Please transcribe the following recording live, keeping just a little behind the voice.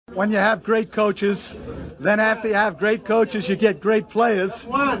When you have great coaches, then after you have great coaches, you get great players.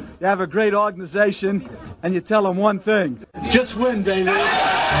 You have a great organization, and you tell them one thing: just win, baby.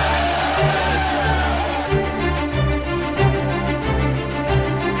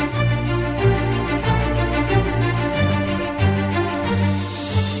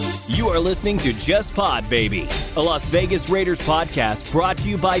 You are listening to Just Pod, Baby, a Las Vegas Raiders podcast brought to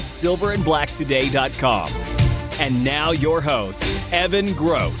you by silverandblacktoday.com. And now your host, Evan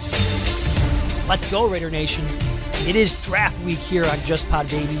Grote. Let's go, Raider Nation. It is draft week here on Just Pod,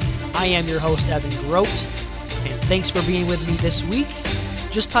 Baby. I am your host, Evan Grote, and thanks for being with me this week.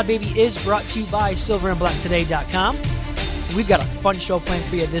 Just Pod, Baby is brought to you by silverandblacktoday.com. We've got a fun show planned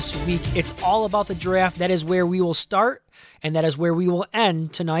for you this week. It's all about the draft. That is where we will start, and that is where we will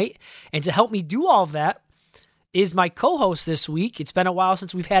end tonight. And to help me do all of that is my co-host this week. It's been a while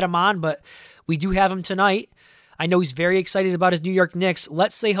since we've had him on, but we do have him tonight. I know he's very excited about his New York Knicks.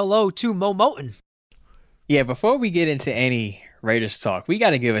 Let's say hello to Mo Moten. Yeah, before we get into any Raiders talk, we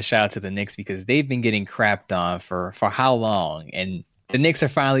got to give a shout out to the Knicks because they've been getting crapped on for how long? And the Knicks are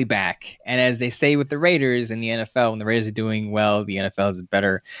finally back. And as they say with the Raiders in the NFL, when the Raiders are doing well, the NFL is a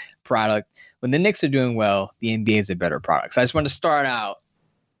better product. When the Knicks are doing well, the NBA is a better product. So I just want to start out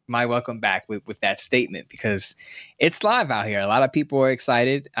my welcome back with that statement because it's live out here. A lot of people are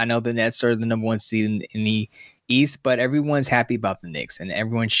excited. I know the Nets are the number one seed in the East, but everyone's happy about the Knicks, and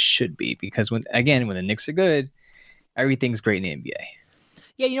everyone should be because when the Knicks are good, everything's great in the NBA.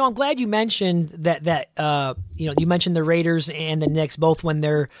 Yeah, I'm glad you mentioned that you mentioned the Raiders and the Knicks both when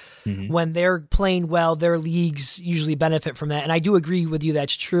they're playing well, their leagues usually benefit from that, and I do agree with you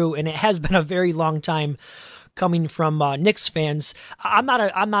that's true, and it has been a very long time coming from Knicks fans. I'm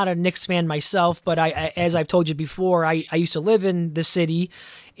not a Knicks fan myself, but I as I've told you before, I used to live in the city,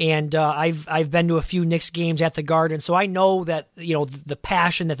 and I've been to a few Knicks games at the Garden, so I know that the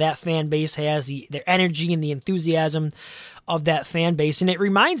passion that fan base has, their energy and the enthusiasm of that fan base, and it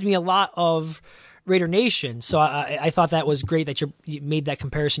reminds me a lot of Raider Nation. So I thought that was great that you made that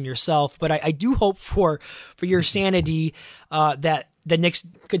comparison yourself. But I do hope for your sanity that the Knicks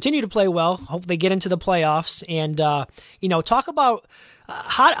continue to play well. Hope they get into the playoffs and talk about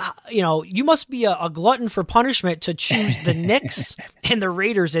how you must be a glutton for punishment to choose the Knicks and the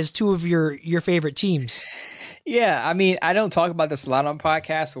Raiders as two of your favorite teams. Yeah, I mean, I don't talk about this a lot on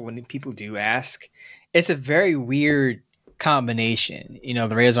podcasts, but when people do ask, it's a very weird combination. The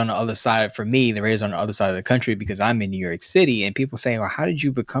Raiders on the other side, for me, the Raiders on the other side of the country because I'm in New York City, and people say, well, how did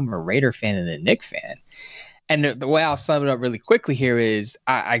you become a Raider fan and a Knicks fan? And the way I'll sum it up really quickly here is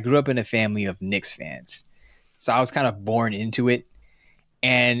I grew up in a family of Knicks fans. So I was kind of born into it.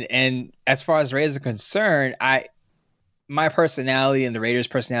 And as far as Raiders are concerned, my personality and the Raiders'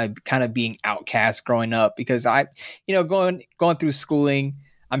 personality kind of being outcast growing up because going through schooling,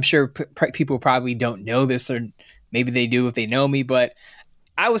 I'm sure people probably don't know this, or maybe they do if they know me, but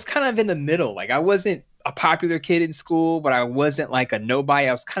I was kind of in the middle. Like I wasn't a popular kid in school, but I wasn't like a nobody.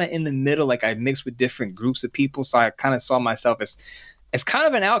 I was kind of in the middle. Like I mixed with different groups of people. So I kind of saw myself as kind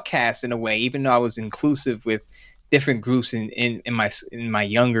of an outcast in a way, even though I was inclusive with different groups in my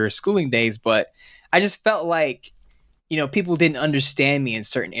younger schooling days. But I just felt like, people didn't understand me in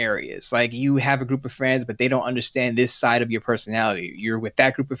certain areas. Like you have a group of friends, but they don't understand this side of your personality. You're with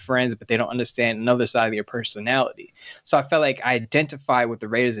that group of friends, but they don't understand another side of your personality. So I felt like I identified with the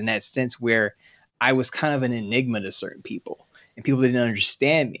Raiders in that sense where I was kind of an enigma to certain people and people didn't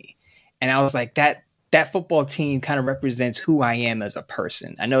understand me. And I was like, that football team kind of represents who I am as a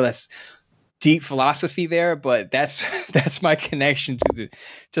person. I know that's deep philosophy there, but that's my connection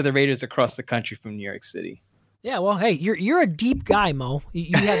to the Raiders across the country from New York City. Yeah, well, hey, you're a deep guy, Mo.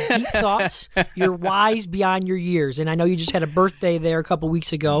 You have deep thoughts. You're wise beyond your years, and I know you just had a birthday there a couple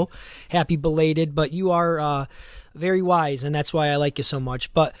weeks ago. Happy belated, but you are very wise, and that's why I like you so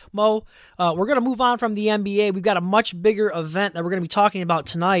much. But Mo, we're going to move on from the NBA. We've got a much bigger event that we're going to be talking about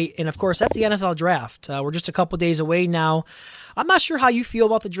tonight, and of course, that's the NFL Draft. We're just a couple days away now. I'm not sure how you feel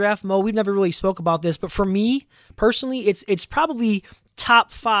about the draft, Mo. We've never really spoke about this, but for me personally, it's probably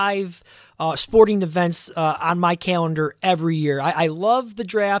top 5 sporting events on my calendar every year. I love the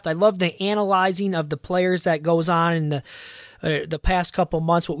draft. I love the analyzing of the players that goes on in the past couple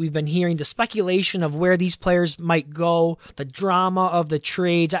months, what we've been hearing, the speculation of where these players might go, the drama of the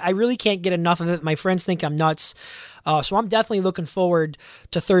trades. I really can't get enough of it. My friends think I'm nuts. So I'm definitely looking forward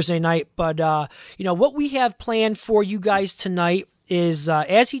to Thursday night. But, what we have planned for you guys tonight is,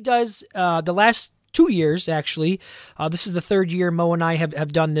 as he does the last 2 years, actually. This is the third year Mo and I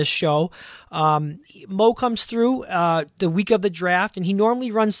have done this show. Mo comes through the week of the draft, and he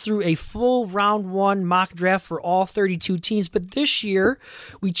normally runs through a full round one mock draft for all 32 teams. But this year,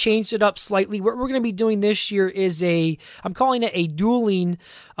 we changed it up slightly. What we're going to be doing this year is I'm calling it a dueling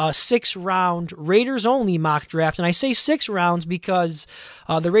 6-round Raiders-only mock draft. And I say 6 rounds because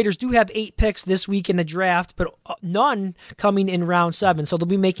the Raiders do have 8 picks this week in the draft, but none coming in round 7. So they'll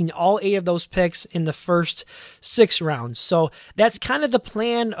be making all 8 of those picks in the first 6 rounds. So that's kind of the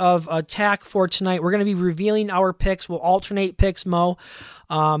plan of attack for tonight. We're going to be revealing our picks. We'll alternate picks, Mo.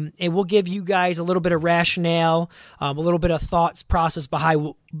 And we'll give you guys a little bit of rationale, a little bit of thoughts process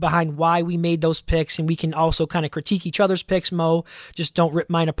behind why we made those picks, and we can also kind of critique each other's picks, Mo. Just don't rip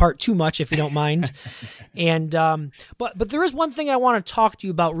mine apart too much if you don't mind. And but there is one thing I want to talk to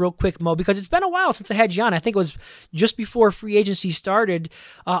you about real quick, Mo, because it's been a while since I had you on. I think it was just before free agency started.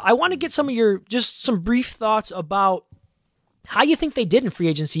 I want to get some brief thoughts about how you think they did in free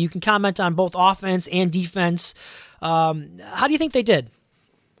agency. You can comment on both offense and defense. How do you think they did?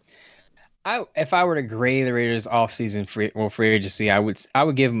 If I were to grade the Raiders offseason free agency, I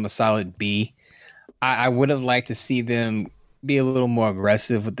would give them a solid B. I would have liked to see them be a little more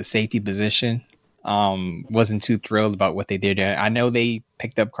aggressive with the safety position. Wasn't too thrilled about what they did there. I know they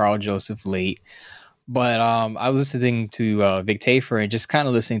picked up Karl Joseph late, but I was listening to Vic Tafur and just kind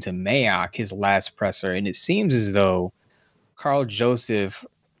of listening to Mayock, his last presser, and it seems as though Karl Joseph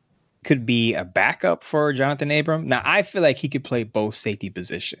could be a backup for Jonathan Abram. Now, I feel like he could play both safety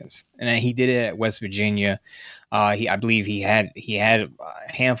positions, and he did it at West Virginia. I believe he had a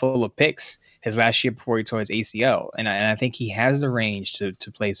handful of picks his last year before he tore his ACL, and I think he has the range to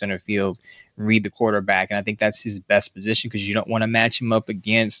play center field, read the quarterback, and I think that's his best position because you don't want to match him up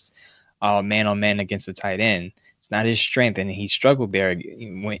against man on man against the tight end. It's not his strength, and he struggled there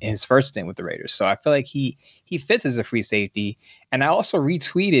in his first stint with the Raiders. So I feel like he fits as a free safety. And I also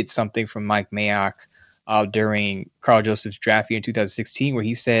retweeted something from Mike Mayock during Karl Joseph's draft year in 2016, where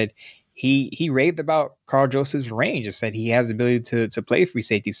he said he raved about Karl Joseph's range and said he has the ability to play free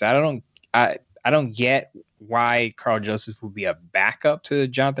safety. So I don't get why Karl Joseph would be a backup to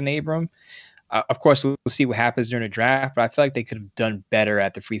Jonathan Abram. Of course, we'll see what happens during the draft, but I feel like they could have done better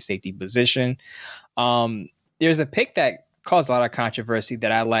at the free safety position. There's a pick that caused a lot of controversy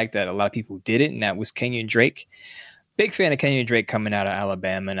that I liked that a lot of people didn't, and that was Kenyon Drake. Big fan of Kenyon Drake coming out of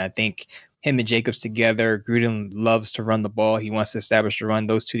Alabama, and I think him and Jacobs together, Gruden loves to run the ball. He wants to establish the run.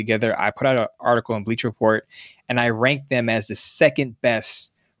 Those two together, I put out an article in Bleacher Report, and I ranked them as the second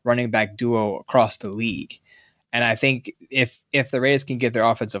best running back duo across the league. And I think if the Raiders can get their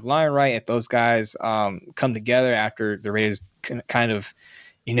offensive line right, if those guys come together after the Raiders kind of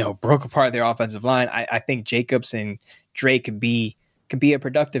broke apart their offensive line, I think Jacobs and Drake could be a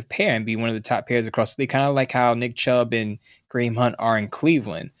productive pair and be one of the top pairs across the league, kind of like how Nick Chubb and Kareem Hunt are in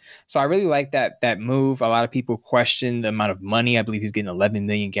Cleveland. So I really like that move. A lot of people question the amount of money. I believe he's getting $11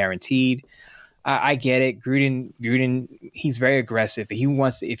 million guaranteed. I get it. Gruden, he's very aggressive.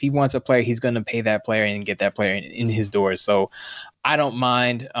 If he wants a player, he's going to pay that player and get that player in his doors. So I don't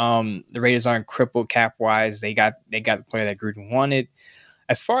mind. The Raiders aren't crippled cap wise. They got the player that Gruden wanted.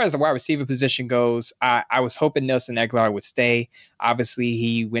 As far as the wide receiver position goes, I was hoping Nelson Aguilar would stay. Obviously,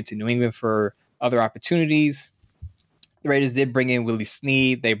 he went to New England for other opportunities. The Raiders did bring in Willie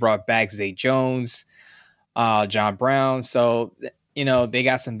Snead. They brought back Zay Jones, John Brown. So, they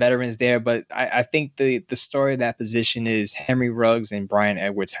got some veterans there. But I think the story of that position is Henry Ruggs and Brian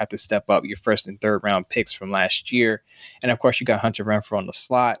Edwards have to step up, your first and third round picks from last year. And, of course, you got Hunter Renfrow on the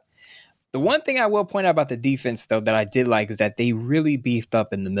slot. The one thing I will point out about the defense, though, that I did like is that they really beefed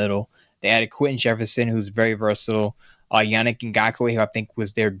up in the middle. They added Quentin Jefferson, who's very versatile. Yannick Ngakoue, who I think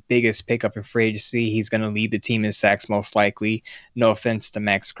was their biggest pickup in free agency. He's going to lead the team in sacks most likely. No offense to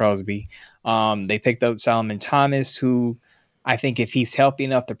Max Crosby. They picked up Solomon Thomas, who I think if he's healthy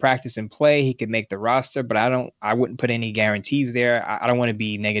enough to practice and play, he could make the roster, but I wouldn't put any guarantees there. I don't want to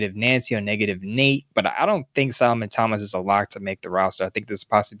be negative Nancy or negative Nate, but I don't think Solomon Thomas is a lock to make the roster. I think there's a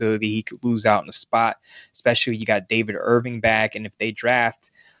possibility he could lose out in the spot, especially you got David Irving back. And if they draft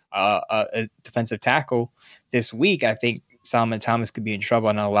a defensive tackle this week, I think Solomon Thomas could be in trouble.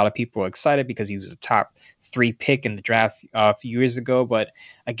 I know a lot of people are excited because he was a top 3 pick in the draft a few years ago. But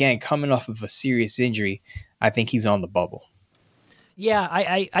again, coming off of a serious injury, I think he's on the bubble. Yeah,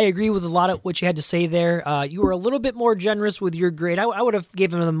 I agree with a lot of what you had to say there. You were a little bit more generous with your grade. I would have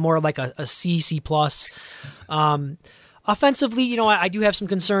given them more like a C+. Offensively, I do have some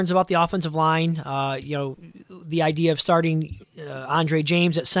concerns about the offensive line. The idea of starting Andre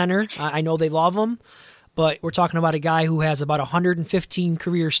James at center, I know they love him, but we're talking about a guy who has about 115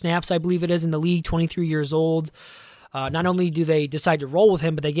 career snaps, I believe it is, in the league, 23 years old. Not only do they decide to roll with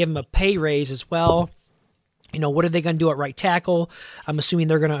him, but they give him a pay raise as well. What are they going to do at right tackle? I'm assuming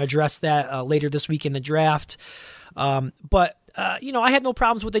they're going to address that later this week in the draft. But I had no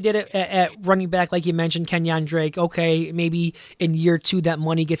problems with what they did at running back, like you mentioned, Kenyon Drake. Okay, maybe in year 2 that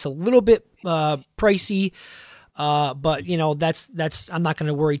money gets a little bit pricey, but that's I'm not going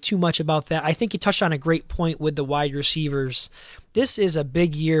to worry too much about that. I think you touched on a great point with the wide receivers. This is a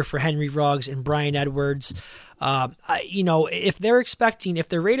big year for Henry Ruggs and Bryan Edwards. If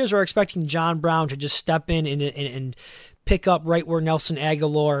the Raiders are expecting John Brown to just step in and pick up right where Nelson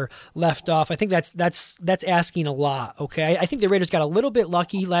Aguilar left off, I think that's asking a lot. Okay, I think the Raiders got a little bit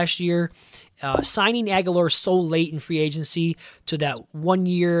lucky last year, signing Aguilar so late in free agency to that 1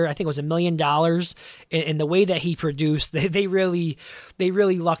 year. I think it was $1 million, and the way that he produced, they really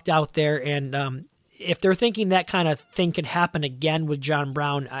lucked out there. And if they're thinking that kind of thing could happen again with John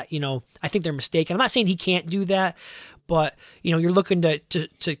Brown, I think they're mistaken. I'm not saying he can't do that, but you're looking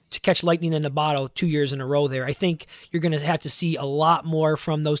to catch lightning in a bottle 2 years in a row there. I think you're going to have to see a lot more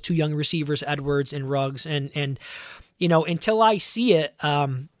from those two young receivers, Edwards and Ruggs, and until I see it,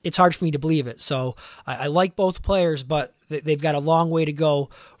 it's hard for me to believe it. So I like both players, but they've got a long way to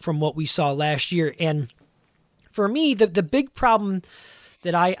go from what we saw last year. And for me, the big problem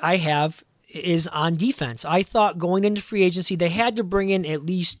that I have is on defense. I thought going into free agency, they had to bring in at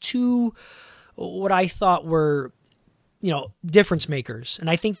least two, what I thought were, difference makers. And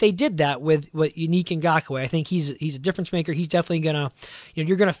I think they did that with Yannick Ngakoue. I think he's a difference maker. He's definitely gonna,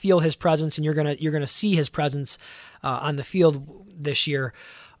 you're gonna feel his presence, and you're gonna see his presence on the field this year.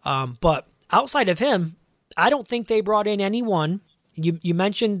 But outside of him, I don't think they brought in anyone. You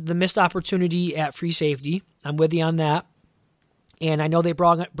mentioned the missed opportunity at free safety. I'm with you on that. And I know they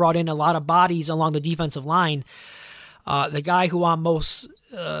brought in a lot of bodies along the defensive line. The guy who I'm most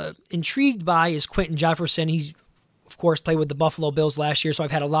intrigued by is Quentin Jefferson. He's, of course, played with the Buffalo Bills last year, so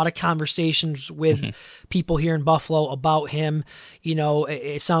I've had a lot of conversations with people here in Buffalo about him.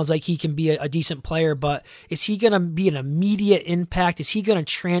 It sounds like he can be a decent player, but is he going to be an immediate impact? Is he going to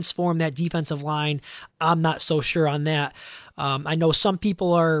transform that defensive line? I'm not so sure on that. I know some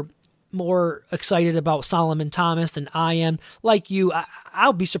people are more excited about Solomon Thomas than I am. Like you,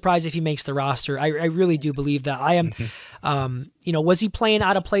 I'll be surprised if he makes the roster. I really do believe that. I am, was he playing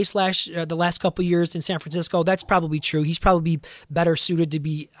out of place the last couple of years in San Francisco? That's probably true. He's probably better suited to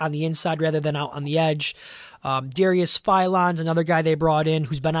be on the inside rather than out on the edge. Darius Philon's another guy they brought in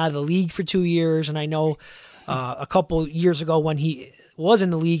who's been out of the league for 2 years. And I know a couple years ago when he was in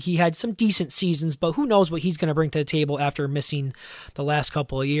the league, he had some decent seasons, but who knows what he's going to bring to the table after missing the last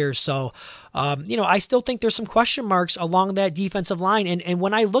couple of years. So, I still think there's some question marks along that defensive line. And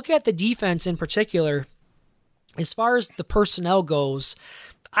when I look at the defense in particular, as far as the personnel goes,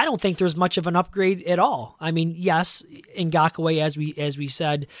 I don't think there's much of an upgrade at all. I mean, yes, Ngakoue, as we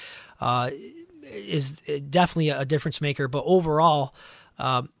said, is definitely a difference maker, but overall,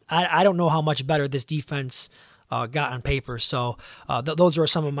 I don't know how much better this defense got on paper. So those are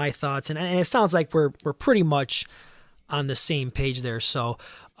some of my thoughts, and it sounds like we're pretty much on the same page there. So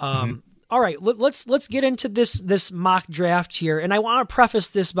all right, let's get into this mock draft here, and I want to preface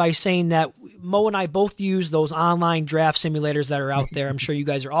this by saying that Mo and I both use those online draft simulators that are out there. I'm sure you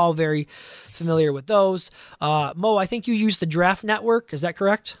guys are all very familiar with those. Mo, I think you use the Draft Network. Is that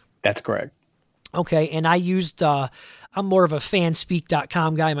correct? That's correct. Okay, and I used, I'm more of a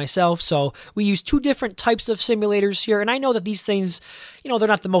fanspeak.com guy myself, so we use two different types of simulators here, and I know that these things, they're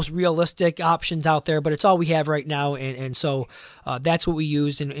not the most realistic options out there, but it's all we have right now, and so that's what we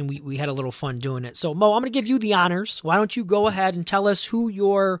used, and we had a little fun doing it. So, Mo, I'm going to give you the honors. Why don't you go ahead and tell us who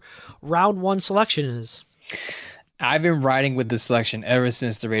your round one selection is? I've been riding with the selection ever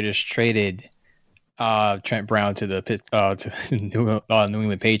since the Raiders traded Trent Brown to the New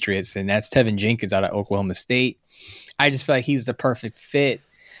England Patriots, and that's Tevin Jenkins out of Oklahoma State. I just feel like he's the perfect fit.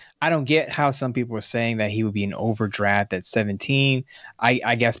 I don't get how some people are saying that he would be an overdraft at 17.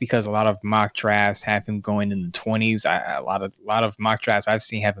 I guess because a lot of mock drafts have him going in the 20s. A lot of mock drafts I've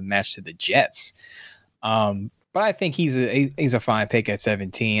seen have him matched to the Jets. But I think he's a fine pick at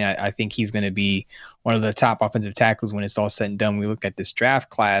 17. I think he's going to be one of the top offensive tackles when it's all said and done. When we look at this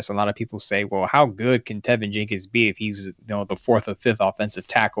draft class, a lot of people say, well, how good can Tevin Jenkins be if he's the fourth or fifth offensive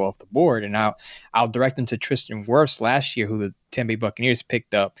tackle off the board? And I'll direct them to Tristan Wirfs last year, who the Tampa Bay Buccaneers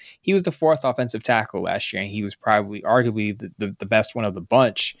picked up. He was the fourth offensive tackle last year, and he was probably arguably the best one of the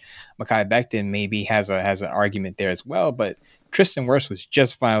bunch. Mekhi Becton maybe has an argument there as well, but Tristan Wirfs was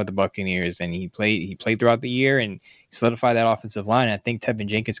just fine with the Buccaneers, and he played throughout the year, and he solidified that offensive line. I think Tevin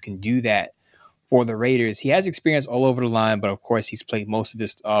Jenkins can do that for the Raiders. He has experience all over the line, but of course he's played most of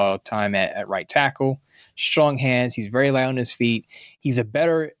his time at right tackle. Strong hands. He's very light on his feet. He's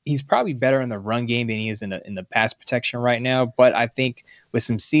probably better in the run game than he is in the pass protection right now. But I think with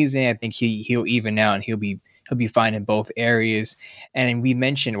some seasoning, I think he'll even out and he'll be fine in both areas. And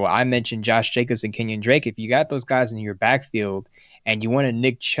I mentioned Josh Jacobs and Kenyon Drake. If you got those guys in your backfield and you want a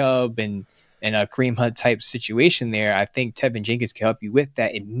Nick Chubb and a Kareem Hunt type situation there, I think Tevin Jenkins can help you with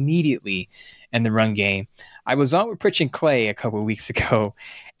that immediately in the run game. I was on with Pritch and Clay a couple of weeks ago,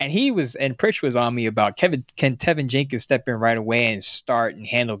 and Pritch was on me about can Tevin Jenkins step in right away and start and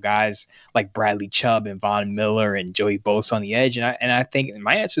handle guys like Bradley Chubb and Von Miller and Joey Bosa on the edge, and I think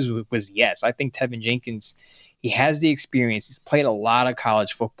my answer was yes. I think Tevin Jenkins, he has the experience. He's played a lot of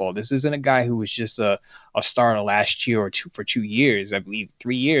college football. This isn't a guy who was just a starter last year or for 2 years, I believe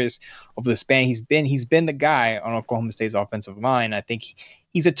 3 years over the span. He's been the guy on Oklahoma State's offensive line. I think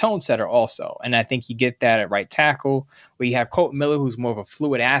he's a tone setter also. And I think you get that at right tackle where you have Colton Miller, who's more of a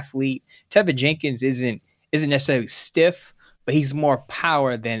fluid athlete. Tevin Jenkins isn't necessarily stiff, but he's more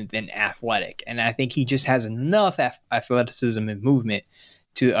power than athletic. And I think he just has enough athleticism and movement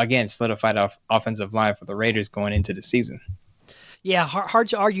to, again, solidify the offensive line for the Raiders going into the season. Yeah, hard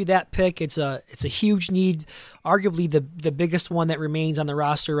to argue that pick. It's a huge need, arguably the biggest one that remains on the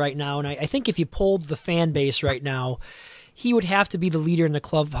roster right now. And I think if you polled the fan base right now, he would have to be the leader in the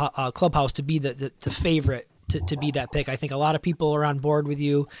clubhouse to be the favorite to be that pick. I think a lot of people are on board with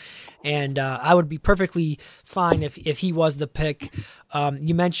you, and I would be perfectly fine if he was the pick.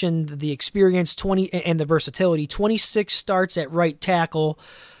 You mentioned the experience, 20 and the versatility. 26 starts at right tackle,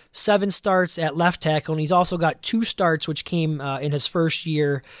 7 starts at left tackle, and he's also got 2 starts which came in his first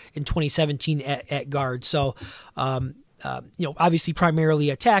year in 2017 at guard. So, obviously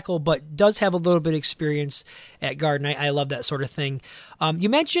primarily a tackle, but does have a little bit of experience at guard, and I love that sort of thing. You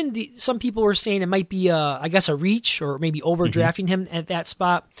mentioned some people were saying it might be a reach or maybe overdrafting him at that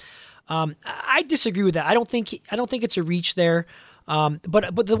spot. I disagree with that. I don't think it's a reach there.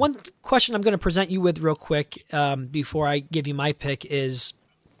 But the one question I'm going to present you with real quick before I give you my pick is,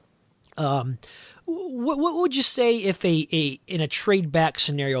 what would you say if in a trade back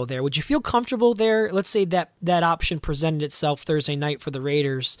scenario there? Would you feel comfortable there? Let's say that option presented itself Thursday night for the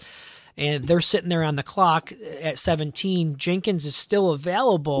Raiders, and they're sitting there on the clock at 17. Jenkins is still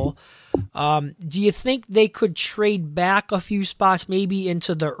available. Do you think they could trade back a few spots, maybe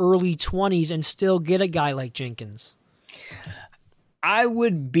into the early 20s, and still get a guy like Jenkins? I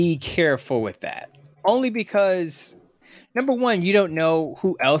would be careful with that, only because, number one, you don't know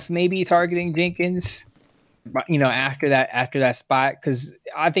who else may be targeting Jenkins, after that spot. Because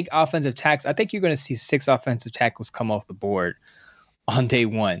I think I think you're going to see 6 offensive tackles come off the board on day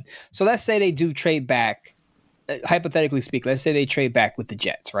one. So let's say they do trade back, hypothetically speaking, let's say they trade back with the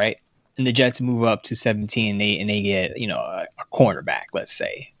Jets, right? And the Jets move up to 17 and they get, a cornerback, let's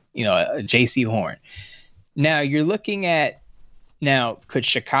say, a J.C. Horn. Now you're looking at, could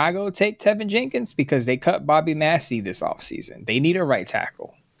Chicago take Tevin Jenkins? Because they cut Bobby Massey this offseason. They need a right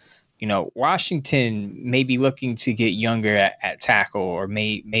tackle. Washington may be looking to get younger at tackle, or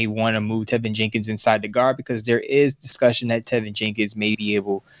may want to move Tevin Jenkins inside the guard, because there is discussion that Tevin Jenkins may be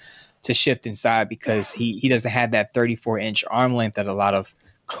able to shift inside because he doesn't have that 34-inch arm length that a lot of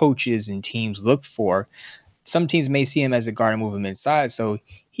coaches and teams look for. Some teams may see him as a guard and move him inside, so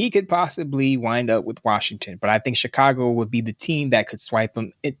he could possibly wind up with Washington. But I think Chicago would be the team that could swipe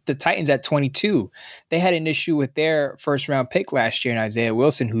him. The Titans at 22, they had an issue with their first-round pick last year in Isaiah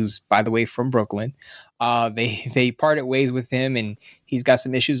Wilson, who's, by the way, from Brooklyn. They parted ways with him, and he's got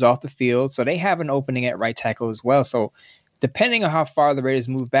some issues off the field. So they have an opening at right tackle as well. So depending on how far the Raiders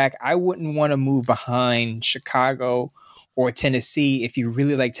move back, I wouldn't want to move behind Chicago or Tennessee if you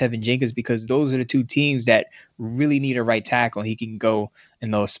really like Tevin Jenkins, because those are the 2 teams that really need a right tackle. He can go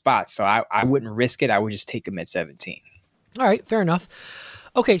in those spots. So I wouldn't risk it. I would just take him at 17. All right, fair enough.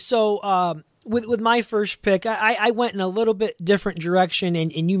 Okay, so with my first pick, I went in a little bit different direction,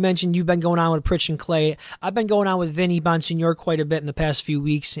 and you mentioned you've been going on with Pritch and Clay. I've been going on with Vinny Bonsignore quite a bit in the past few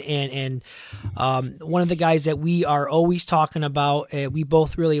weeks, and one of the guys that we are always talking about, we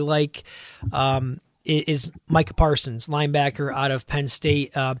both really like, is Micah Parsons, linebacker out of Penn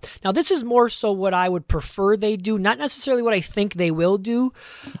State. Now, this is more so what I would prefer they do, not necessarily what I think they will do.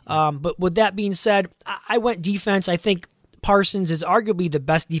 But with that being said, I went defense. I think Parsons is arguably the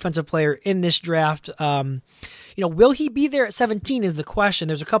best defensive player in this draft. Will he be there at 17 is the question.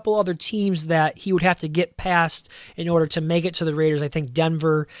 There's a couple other teams that he would have to get past in order to make it to the Raiders. I think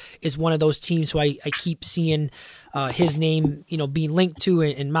Denver is one of those teams who I keep seeing his name, being linked to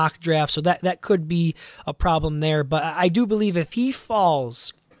in mock drafts. So that could be a problem there. But I do believe if he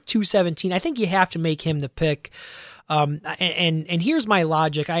falls 217. I think you have to make him the pick. And here's my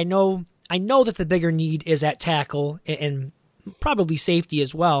logic. I know that the bigger need is at tackle and probably safety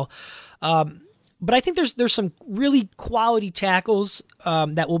as well. But I think there's some really quality tackles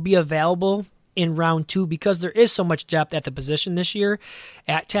that will be available in round 2 because there is so much depth at the position this year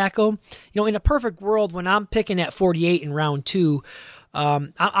at tackle. In a perfect world, when I'm picking at 48 in round 2,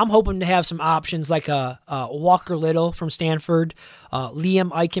 I'm hoping to have some options like a Walker Little from Stanford,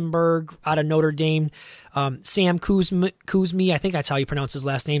 Liam Eichenberg out of Notre Dame, Sam Kuzmi, I think that's how you pronounce his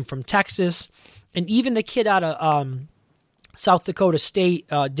last name, from Texas, and even the kid out of South Dakota State,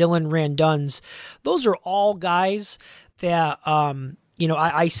 Dylan Randuns. Those are all guys that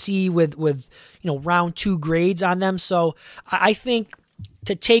I see with round 2 grades on them. So I think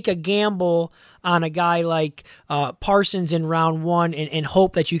to take a gamble on a guy like Parsons in round 1 and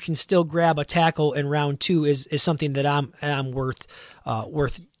hope that you can still grab a tackle in round 2 is something that I'm worth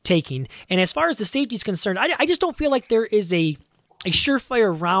taking. And as far as the safety is concerned, I just don't feel like there is a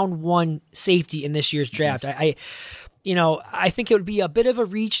surefire round 1 safety in this year's draft. I think it would be a bit of a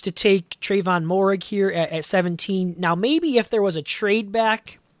reach to take Trayvon Moehrig here at 17. Now, maybe if there was a trade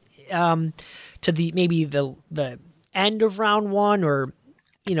back to the end of round 1 or,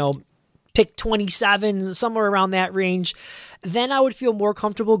 pick 27, somewhere around that range, then I would feel more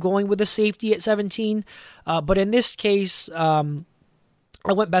comfortable going with a safety at 17. But in this case,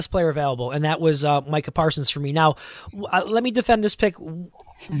 I went best player available, and that was Micah Parsons for me. Now, let me defend this pick,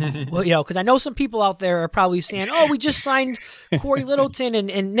 because I know some people out there are probably saying, "Oh, we just signed Corey Littleton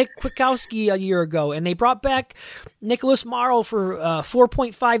and Nick Kwiatkowski a year ago, and they brought back Nicholas Morrow for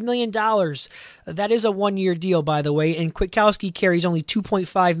 $4.5 million." That is a 1-year deal, by the way, and Kwiatkowski carries only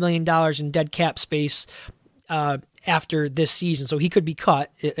 $2.5 million in dead cap space after this season, so he could be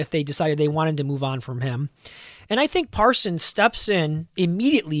cut if they decided they wanted to move on from him. And I think Parsons steps in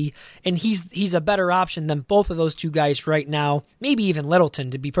immediately, and he's a better option than both of those two guys right now, maybe even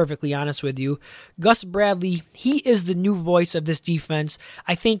Littleton, to be perfectly honest with you. Gus Bradley, he is the new voice of this defense.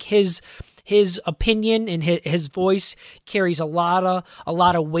 I think his opinion and his voice carries a lot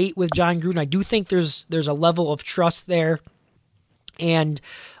of weight with John Gruden. I do think there's a level of trust there. And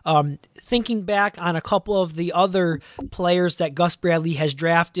thinking back on a couple of the other players that Gus Bradley has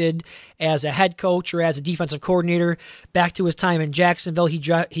drafted as a head coach or as a defensive coordinator, back to his time in Jacksonville, he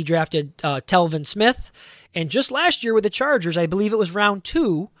drafted Telvin Smith. And just last year with the Chargers, I believe it was round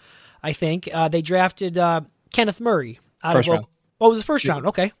 2, I think, they drafted Kenneth Murray out of Oklahoma. Oh, it was the first round.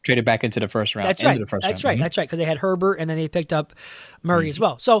 Okay. Traded back into the first round. That's right. That's right. That's right. Because they had Herbert and then they picked up Murray as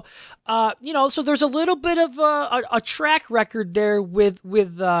well. So, so there's a little bit of a track record there with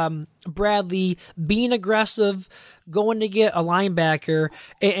Bradley being aggressive, going to get a linebacker.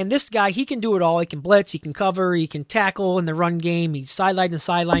 And this guy, he can do it all. He can blitz, he can cover, he can tackle in the run game. He's sideline to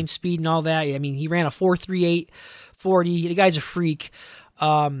sideline speed and all that. I mean, he ran a 4.38 40. The guy's a freak.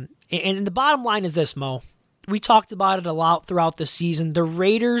 And the bottom line is this, Mo. We talked about it a lot throughout the season. The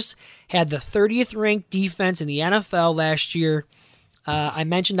Raiders had the 30th ranked defense in the NFL last year. I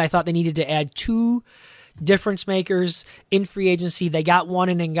mentioned I thought they needed to add 2 difference makers in free agency. They got one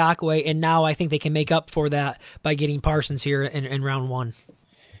in Ngakoue, and now I think they can make up for that by getting Parsons here in round 1.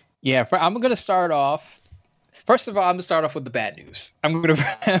 Yeah, I'm going to start off. First of all, I'm going to start off with the bad news. I'm going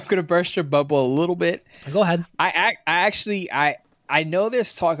to burst your bubble a little bit. Go ahead. I know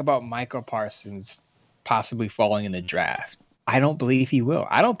there's talk about Micah Parsons possibly falling in the draft. I don't believe he will.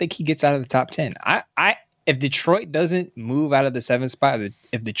 I don't think he gets out of the top 10. If Detroit doesn't move out of the 7th spot,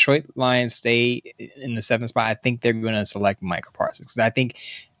 if Detroit Lions stay in the 7th spot, I think they're going to select Micah Parsons. Because I think,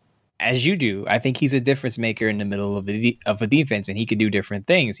 as you do, I think he's a difference maker in the middle of a defense, and he can do different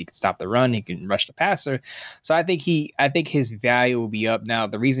things. He can stop the run, he can rush the passer. So I think his value will be up. Now,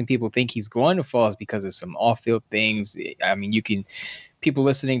 the reason people think he's going to fall is because of some off-field things. I mean, people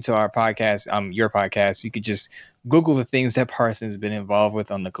listening to our podcast, your podcast, you could just Google the things that Parsons has been involved with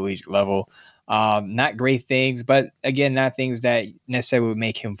on the collegiate level. Not great things, but again, not things that necessarily would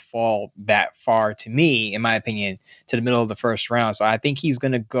make him fall that far, to me, in my opinion, to the middle of the first round. So I think he's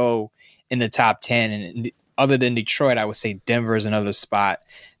going to go in the top 10. And other than Detroit, I would say Denver is another spot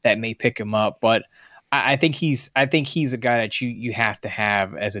that may pick him up. But I think he's a guy that you have to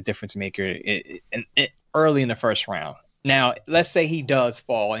have as a difference maker early in the first round. Now, let's say he does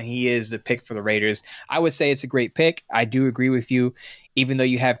fall and he is the pick for the Raiders. I would say it's a great pick. I do agree with you. Even though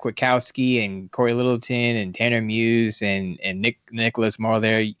you have Kwiatkowski and Corey Littleton and Tanner Muse and Nicholas Morrow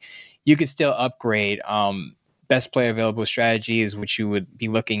there, you could still upgrade. Best player available strategy is what you would be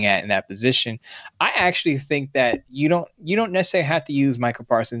looking at in that position. I actually think that you don't necessarily have to use Micah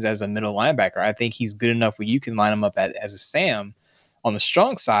Parsons as a middle linebacker. I think he's good enough where you can line him up as a Sam on the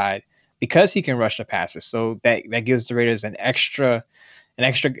strong side because he can rush the passer. So that gives the Raiders an extra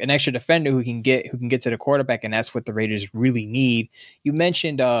defender who can get to the quarterback, and that's what the Raiders really need. You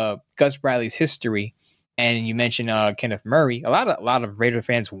mentioned Gus Bradley's history, and you mentioned Kenneth Murray. A lot of Raider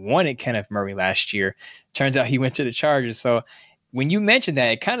fans wanted Kenneth Murray last year. Turns out he went to the Chargers. So when you mentioned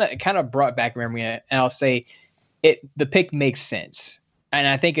that, it kind of brought back memory, and I'll say the pick makes sense. And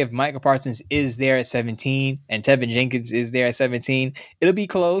I think if Michael Parsons is there at 17 and Tevin Jenkins is there at 17, it'll be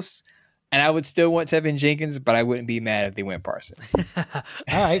close. And I would still want Tevin Jenkins, but I wouldn't be mad if they went Parsons. All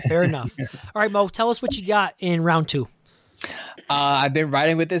right, fair enough. All right, Mo, tell us what you got in round 2. I've been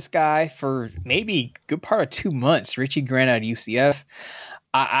riding with this guy for maybe a good part of 2 months, Richie Grant out of UCF.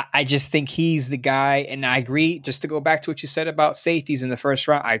 I just think he's the guy, and I agree, just to go back to what you said about safeties in the first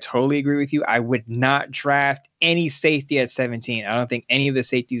round, I totally agree with you. I would not draft any safety at 17. I don't think any of the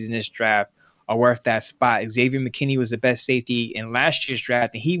safeties in this draft are worth that spot. Xavier McKinney was the best safety in last year's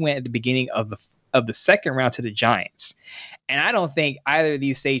draft, and he went at the beginning of the second round to the Giants. And I don't think either of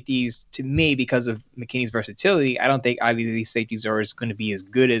these safeties, to me, because of McKinney's versatility, I don't think either of these safeties are going to be as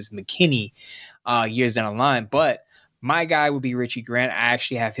good as McKinney years down the line. But my guy would be Richie Grant. I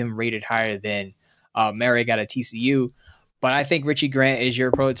actually have him rated higher than Merrick out of TCU. But I think Richie Grant is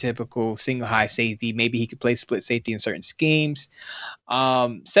your prototypical single high safety. Maybe he could play split safety in certain schemes.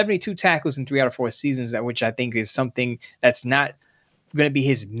 72 tackles in 3 out of 4 seasons, which I think is something that's not going to be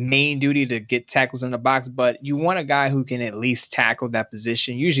his main duty to get tackles in the box. But you want a guy who can at least tackle that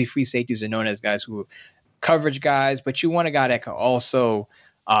position. Usually free safeties are known as guys who are coverage guys, but you want a guy that can also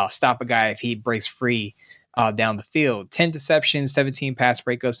stop a guy if he breaks free down the field. 10 deceptions, 17 pass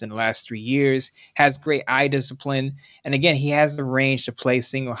breakups in the last 3 years, has great eye discipline. And again, he has the range to play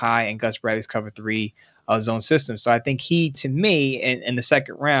single high in Gus Bradley's cover 3 zone system. So I think he, to me, in the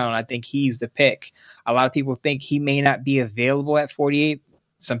second round, I think he's the pick. A lot of people think he may not be available at 48.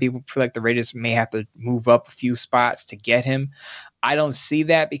 Some people feel like the Raiders may have to move up a few spots to get him. I don't see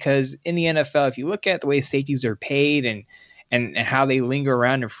that, because in the NFL, if you look at the way safeties are paid and how they linger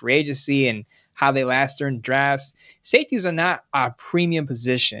around in free agency and how they last during drafts, safeties are not a premium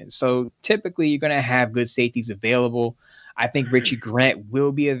position. So typically you're going to have good safeties available. I think Richie Grant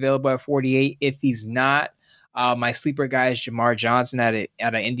will be available at 48. If he's not, my sleeper guy is Jamar Johnson out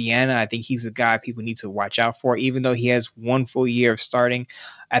of Indiana. I think he's a guy people need to watch out for, even though he has 1 full year of starting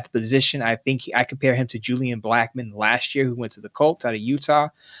at the position. I think I compare him to Julian Blackmon last year, who went to the Colts out of Utah.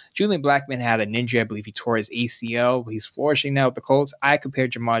 Julian Blackmon had an injury. I believe he tore his ACL. He's flourishing now with the Colts. I compare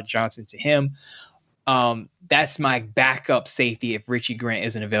Jamar Johnson to him. That's my backup safety if Richie Grant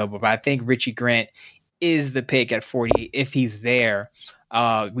isn't available. But I think Richie Grant is the pick at 40 if he's there.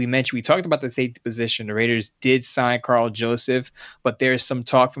 We talked about the safety position. The Raiders did sign Carl Joseph, but there's some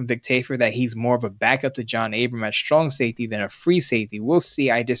talk from Vic Tafur that he's more of a backup to John Abram at strong safety than a free safety. We'll see.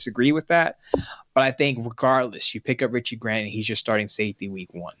 I disagree with that, but I think regardless, you pick up Richie Grant and he's your starting safety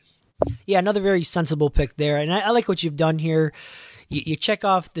week 1. Yeah, another very sensible pick there, and I like what you've done here. You check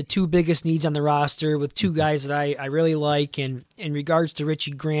off the 2 biggest needs on the roster with 2 guys that I really like, and in regards to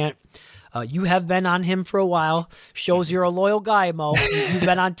Richie Grant, you have been on him for a while. Shows you're a loyal guy, Mo. You've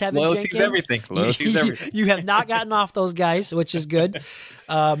been on Tevin Jenkins. Everything. You have not gotten off those guys, which is good.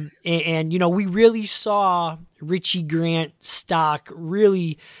 And we really saw Richie Grant stock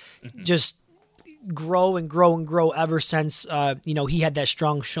really just grow and grow and grow ever since he had that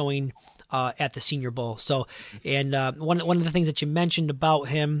strong showing at the Senior Bowl. So, and one of the things that you mentioned about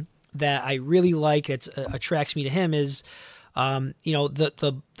him that I really like that attracts me to him is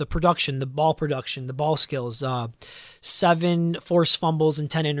the production, the ball skills, 7 forced fumbles and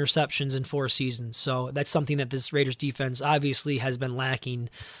 10 interceptions in 4 seasons. So that's something that this Raiders defense obviously has been lacking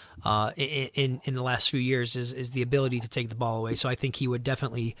in the last few years is the ability to take the ball away. So I think he would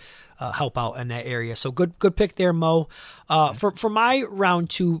definitely help out in that area. So good pick there, Mo. For my round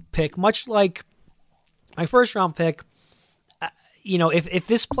 2 pick, much like my first round pick, if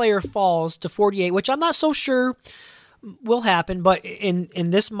this player falls to 48, which I'm not so sure will happen, but in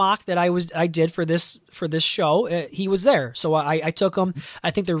this mock that I did for this show, he was there, so I took him.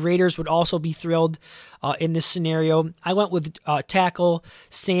 I think the Raiders would also be thrilled in this scenario. I went with tackle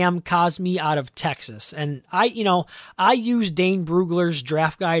Sam Cosmi out of Texas, and I use Dane Brugler's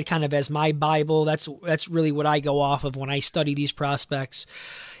draft guide kind of as my Bible. That's really what I go off of when I study these prospects,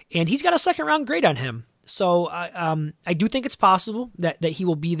 and he's got a 2nd round grade on him. So I do think it's possible that he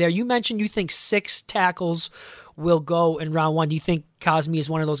will be there. You mentioned you think 6 tackles will go in round 1. Do you think Cosmi is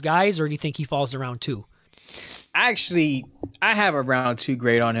one of those guys, or do you think he falls to round 2? Actually, I have a round 2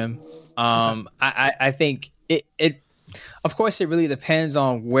 grade on him. I think it of course it really depends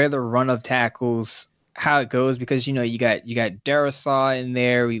on where the run of tackles how it goes because you got Darisaw in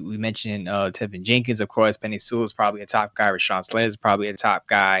there. We mentioned Tevin Jenkins, of course. Penei Sewell is probably a top guy. Rashawn Slater is probably a top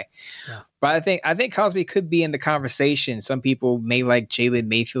guy. Yeah. But I think Cosby could be in the conversation. Some people may like Jalen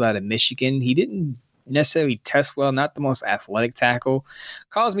Mayfield out of Michigan. He didn't necessarily test well, not the most athletic tackle.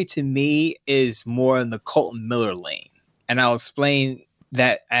 Cosby to me is more in the Colton Miller lane, and I'll explain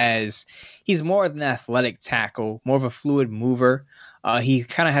that as he's more of an athletic tackle, more of a fluid mover. He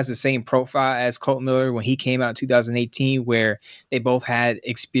kind of has the same profile as Colton Miller when he came out in 2018, where they both had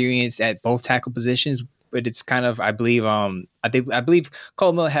experience at both tackle positions. But it's kind of, I believe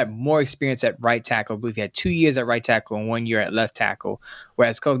Colton Miller had more experience at right tackle. I believe he had 2 years at right tackle and 1 year at left tackle,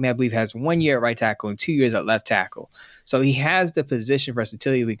 whereas Cosby, I believe, has 1 year at right tackle and 2 years at left tackle. So he has the position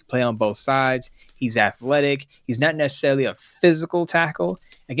versatility. We can play on both sides. He's athletic. He's not necessarily a physical tackle.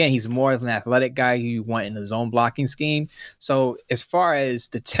 Again, he's more of an athletic guy who you want in the zone blocking scheme. So as far as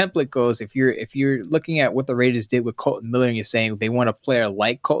the template goes, if you're looking at what the Raiders did with Colton Miller and you're saying they want a player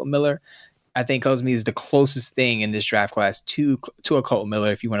like Colton Miller, I think Cosby is the closest thing in this draft class to a Colton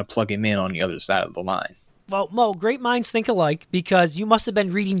Miller if you want to plug him in on the other side of the line. Well, Mo, great minds think alike, because you must have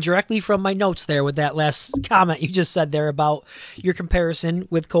been reading directly from my notes there with that last comment you just said there about your comparison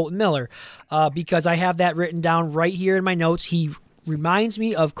with Colton Miller, because I have that written down right here in my notes. He reminds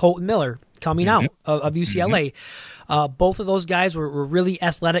me of Colton Miller coming out of UCLA. Both of those guys were really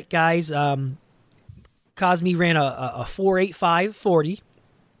athletic guys. Cosby ran a 4.85 40.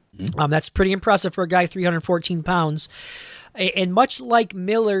 That's pretty impressive for a guy 314 pounds. And much like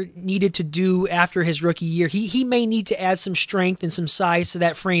Miller needed to do after his rookie year, he may need to add some strength and some size to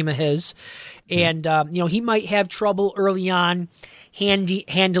that frame of his. And, he might have trouble early on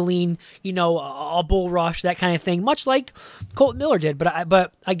handling, a bull rush, that kind of thing, much like Colton Miller did.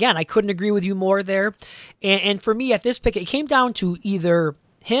 But again, I couldn't agree with you more there. And for me at this pick, it came down to either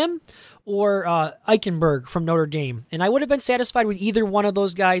him or Eichenberg from Notre Dame. And I would have been satisfied with either one of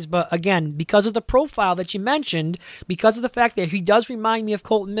those guys. But again, because of the profile that you mentioned, because of the fact that he does remind me of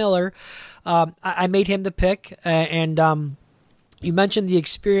Colton Miller, I made him the pick. You mentioned the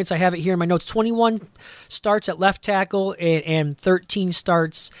experience. I have it here in my notes. 21 starts at left tackle and 13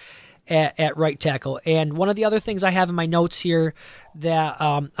 starts at right tackle. And one of the other things I have in my notes here that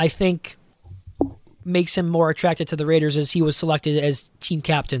I think makes him more attracted to the Raiders is he was selected as team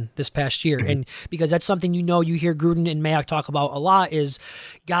captain this past year. And because that's something you hear Gruden and Mayock talk about a lot, is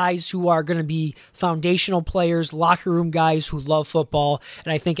guys who are going to be foundational players, locker room guys who love football.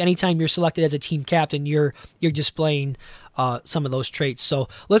 And I think anytime you're selected as a team captain, you're displaying some of those traits. So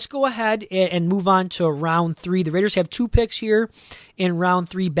let's go ahead and move on to round 3. The Raiders have 2 picks here in round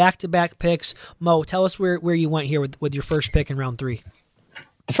 3, back-to-back picks. Mo, tell us where you went here with your first pick in round 3.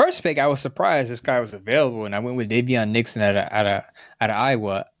 The first pick, I was surprised this guy was available, and I went with Davion Nixon out of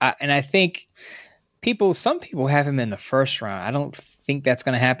Iowa. And I think some people have him in the first round. I don't think that's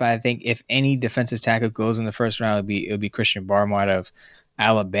going to happen. I think if any defensive tackle goes in the first round, it'll be Christian Barmore out of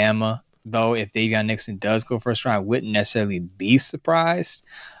Alabama. Though if Davion Nixon does go first round, I wouldn't necessarily be surprised.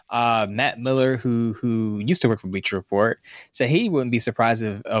 Matt Miller, who used to work for Bleacher Report, said he wouldn't be surprised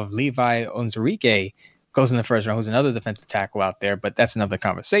if Levi Onwuzurike goes in the first round, who's another defensive tackle out there, but that's another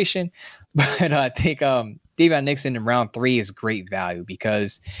conversation. But I think Davion Nixon in round 3 is great value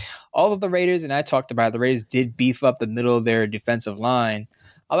because all of the Raiders, and I talked about it, the Raiders did beef up the middle of their defensive line.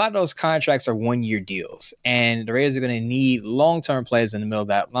 A lot of those contracts are 1-year deals, and the Raiders are going to need long-term players in the middle of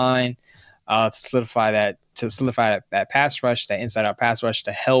that line to solidify that pass rush, that inside-out pass rush,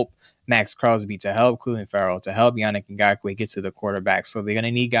 to help Max Crosby, to help Clelin Ferrell, to help Yannick Ngakoue get to the quarterback. So they're going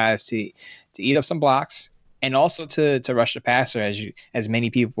to need guys to eat up some blocks and also to rush the passer. As many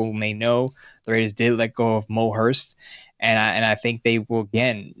people may know, the Raiders did let go of Mo Hurst. And I think they're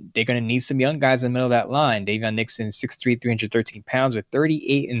going to need some young guys in the middle of that line. Davion Nixon, 6'3", 313 pounds with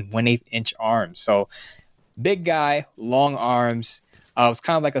 38 1/8 inch arms. So big guy, long arms. It was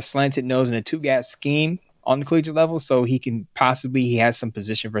kind of like a slanted nose in a 2-gap scheme on the collegiate level, so he has some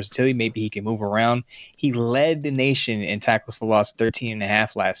position versatility. Maybe he can move around. He led the nation in tackles for loss,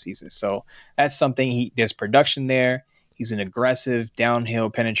 13.5 last season. So that's something. There's production there. He's an aggressive,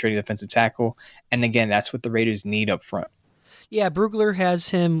 downhill, penetrating defensive tackle. And again, that's what the Raiders need up front. Yeah, Brugler has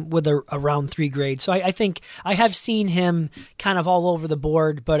him with a round 3 grade. So I think I have seen him kind of all over the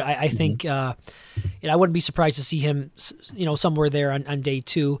board, but I think I wouldn't be surprised to see him somewhere there on day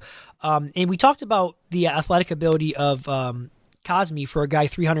 2. And we talked about the athletic ability of Cosme for a guy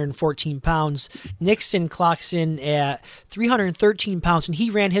 314 pounds. Nixon clocks in at 313 pounds, and he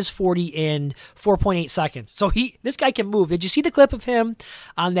ran his 40 in 4.8 seconds. So this guy can move. Did you see the clip of him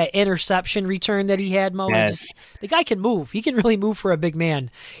on that interception return that he had, Mo? Yes. The guy can move. He can really move for a big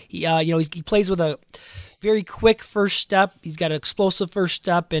man. He plays with a very quick first step. He's got an explosive first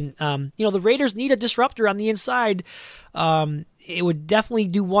step, and the Raiders need a disruptor on the inside. It would definitely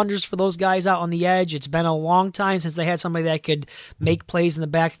do wonders for those guys out on the edge. It's been a long time since they had somebody that could make plays in the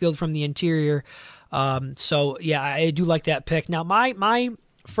backfield from the interior. So yeah, I do like that pick. Now my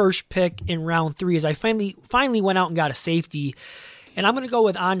first pick in round 3 is I finally went out and got a safety, and I'm going to go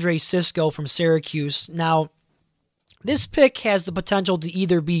with Andre Cisco from Syracuse. Now, this pick has the potential to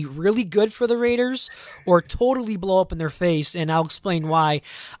either be really good for the Raiders or totally blow up in their face, and I'll explain why.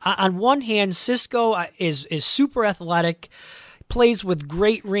 On one hand, Cisco is super athletic, plays with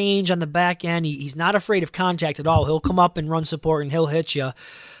great range on the back end. He's not afraid of contact at all. He'll come up and run support, and he'll hit you.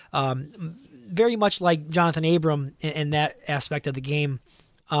 Very much like Jonathan Abram in that aspect of the game.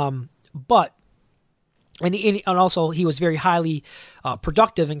 And also, he was very highly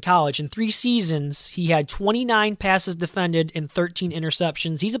productive in college. In 3 seasons, he had 29 passes defended and 13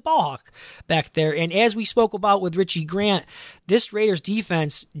 interceptions. He's a ball hawk back there. And as we spoke about with Richie Grant, this Raiders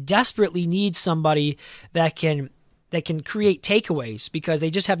defense desperately needs somebody that can create takeaways, because they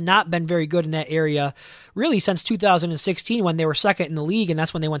just have not been very good in that area really since 2016 when they were second in the league, and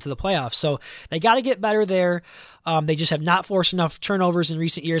that's when they went to the playoffs. So they got to get better there. They just have not forced enough turnovers in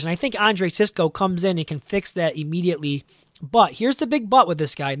recent years, and I think Andre Cisco comes in and can fix that immediately. But here's the big but with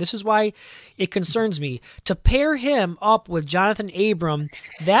this guy, and this is why it concerns me. To pair him up with Jonathan Abram,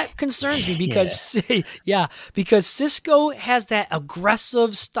 that concerns me because, because Cisco has that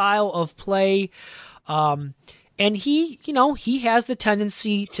aggressive style of play. And he has the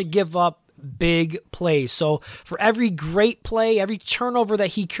tendency to give up big plays. So for every great play, every turnover that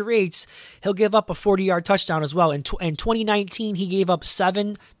he creates, he'll give up a 40-yard touchdown as well. In 2019, he gave up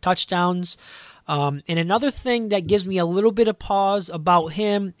 7 touchdowns. And another thing that gives me a little bit of pause about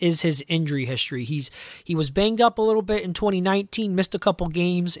him is his injury history. He was banged up a little bit in 2019, missed a couple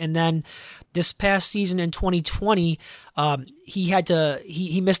games, and then this past season in 2020,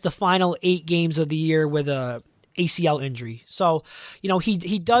 he missed the final 8 games of the year with a ACL injury. So,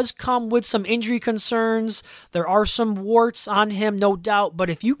 he does come with some injury concerns. There are some warts on him, no doubt, but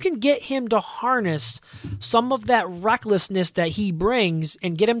if you can get him to harness some of that recklessness that he brings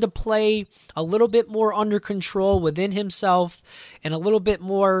and get him to play a little bit more under control within himself and a little bit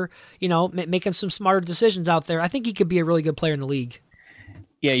more, making some smarter decisions out there, I think he could be a really good player in the league.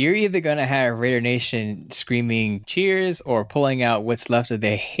 Yeah, you're either going to have Raider Nation screaming cheers or pulling out what's left of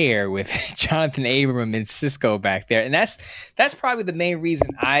their hair with Jonathan Abram and Cisco back there. And that's probably the main reason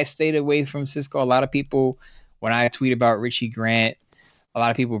I stayed away from Cisco. A lot of people, when I tweet about Richie Grant, a lot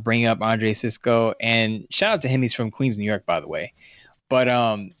of people bring up Andre Cisco. And shout out to him. He's from Queens, New York, by the way. But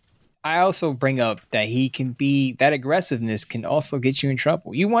I also bring up that that aggressiveness can also get you in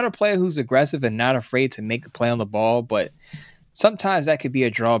trouble. You want a player who's aggressive and not afraid to make a play on the ball, but sometimes that could be a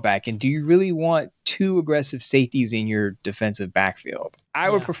drawback. And do you really want 2 aggressive safeties in your defensive backfield? I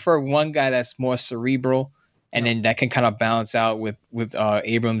would prefer one guy that's more cerebral, and then that can kind of balance out with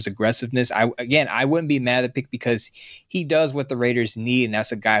Abrams' aggressiveness. I wouldn't be mad at the pick because he does what the Raiders need, and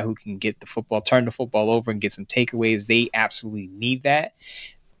that's a guy who can get the football, turn the football over, and get some takeaways. They absolutely need that.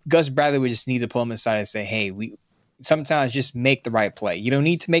 Gus Bradley would just need to pull him aside and say, hey, sometimes just make the right play. You don't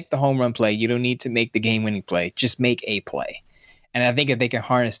need to make the home run play. You don't need to make the game-winning play. Just make a play. And I think if they can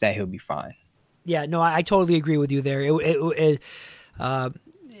harness that, he'll be fine. Yeah, no, I totally agree with you there. It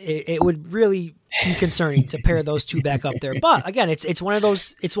would really be concerning to pair those 2 back up there. But again, it's one of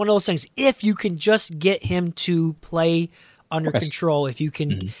those things. If you can just get him to play under control, if you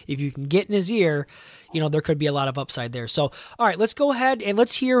can get in his ear, there could be a lot of upside there. So, all right, let's go ahead and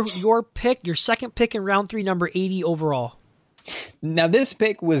let's hear your second pick in round 3, number 80 overall. Now, this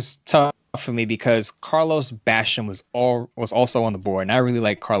pick was tough for me because Carlos Basham was also on the board, and I really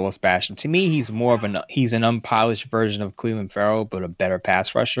like Carlos Basham. To me, he's an unpolished version of Clelin Ferrell, but a better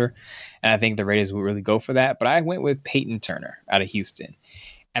pass rusher, and I think the Raiders would really go for that. But I went with Peyton Turner out of Houston,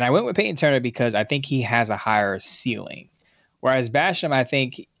 and I went with Peyton Turner because I think he has a higher ceiling, whereas Basham, I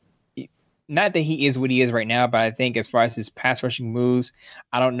think, not that he is what he is right now, but I think as far as his pass rushing moves,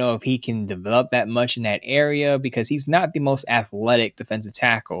 I don't know if he can develop that much in that area because he's not the most athletic defensive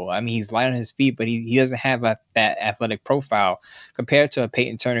tackle. I mean, he's light on his feet, but he doesn't have that athletic profile compared to a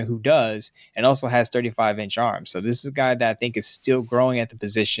Peyton Turner who does and also has 35-inch arms. So this is a guy that I think is still growing at the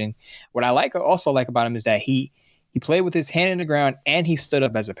position. What I also like about him is that he He played with his hand in the ground, and he stood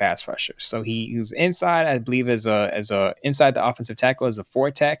up as a pass rusher. So he was inside, I believe, as a inside the offensive tackle, as a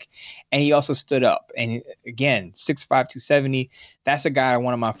 4-tech, and he also stood up. And again, 6'5", 270. That's a guy I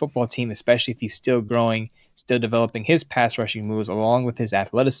want on my football team, especially if he's still growing, still developing his pass rushing moves along with his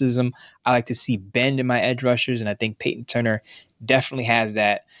athleticism. I like to see bend in my edge rushers, and I think Peyton Turner definitely has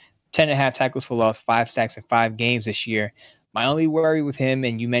that. 10.5 tackles for loss, 5 sacks in 5 games this year. My only worry with him,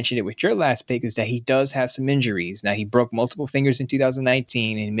 and you mentioned it with your last pick, is that he does have some injuries. Now, he broke multiple fingers in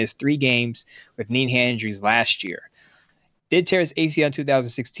 2019 and missed 3 games with knee and hand injuries last year. Did tear his ACL in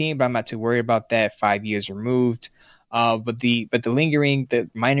 2016, but I'm not too worried about that. 5 years removed. But the lingering, the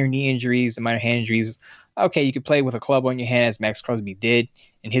minor knee injuries, the minor hand injuries, okay, you could play with a club on your hand as Max Crosby did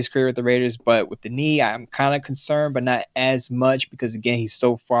in his career with the Raiders. But with the knee, I'm kind of concerned, but not as much because, again, he's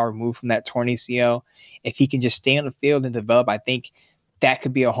so far removed from that torn ACL. If he can just stay on the field and develop, I think that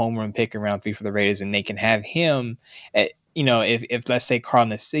could be a home run pick in round 3 for the Raiders, and they can have him at, if let's say Carl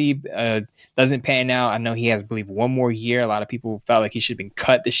Nassib doesn't pan out. I know he has, I believe, 1 more year. A lot of people felt like he should have been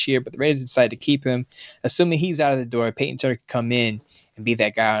cut this year, but the Raiders decided to keep him. Assuming he's out of the door, Peyton Turner can come in and be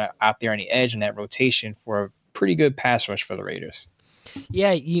that guy out there on the edge in that rotation for a pretty good pass rush for the Raiders.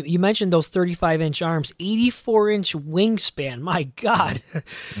 Yeah, you mentioned those 35-inch arms, 84-inch wingspan. My God,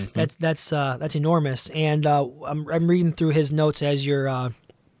 that's enormous. And I'm reading through his notes as you're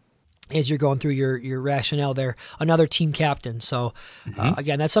going through your rationale there. Another team captain. So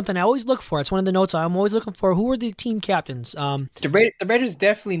again, that's something I always look for. It's one of the notes I'm always looking for. Who are the team captains? The Raiders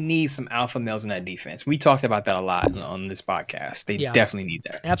definitely need some alpha males in that defense. We talked about that a lot on this podcast. They definitely need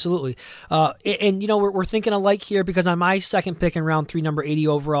that. Absolutely. And we're thinking alike here because on my second pick in round 3, number 80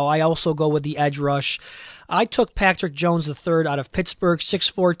 overall, I also go with the edge rush. I took Patrick Jones III out of Pittsburgh,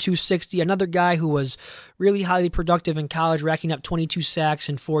 6'4", 260, another guy who was really highly productive in college, racking up 22 sacks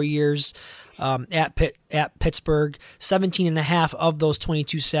in 4 years at Pittsburgh. 17.5 of those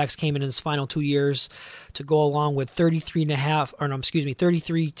 22 sacks came in his final 2 years, to go along with 33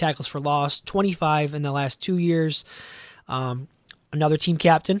 tackles for loss, 25 in the last 2 years. Another team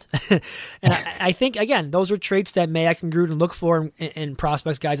captain. And I think, again, those are traits that Mayock and Gruden look for in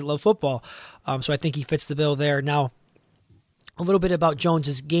prospects, guys that love football. So I think he fits the bill there. Now, a little bit about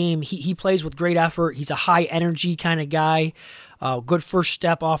Jones's game. He plays with great effort. He's a high energy kind of guy. Good first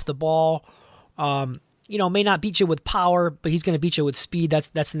step off the ball. May not beat you with power, but he's going to beat you with speed. That's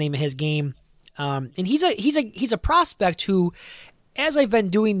the name of his game. And he's a prospect who, as I've been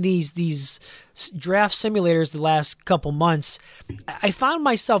doing these draft simulators the last couple months, I found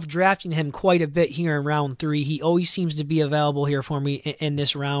myself drafting him quite a bit here in round 3. He always seems to be available here for me in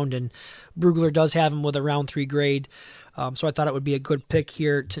this round, and Brugler does have him with a round 3 grade. So I thought it would be a good pick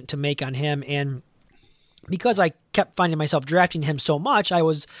here to make on him. And because I kept finding myself drafting him so much,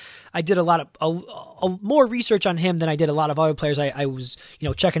 I did a lot of more research on him than I did a lot of other players. I was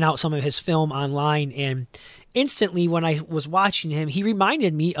checking out some of his film online, and instantly when I was watching him, he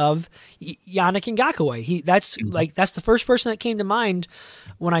reminded me of Yannick Ngakoue. That's the first person that came to mind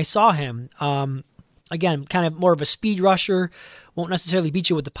when I saw him. Again, kind of more of a speed rusher, won't necessarily beat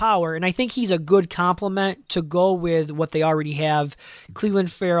you with the power. And I think he's a good complement to go with what they already have.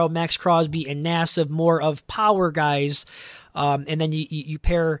 Cleveland Farrell, Max Crosby, and Nassib, more of power guys. And then you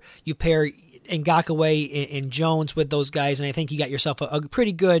pair Ngakoue and Jones with those guys, and I think you got yourself a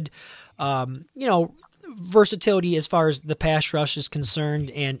pretty good, versatility as far as the pass rush is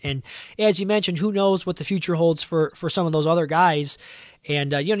concerned. And as you mentioned, who knows what the future holds for some of those other guys.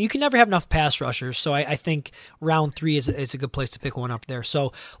 And, you can never have enough pass rushers. So I think round 3 is a good place to pick one up there.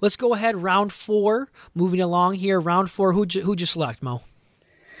 So let's go ahead. Round 4, moving along here. Round 4, who'd you select, Mo?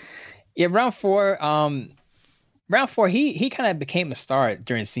 Yeah, round 4. He kind of became a star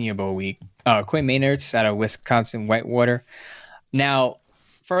during Senior Bowl week. Quinn Maynards out of Wisconsin Whitewater. Now,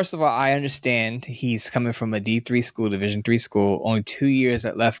 first of all, I understand he's coming from a D3 school, Division III school, only 2 years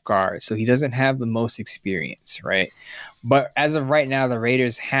at left guard, so he doesn't have the most experience, right? But as of right now, the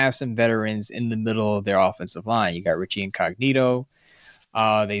Raiders have some veterans in the middle of their offensive line. You got Richie Incognito.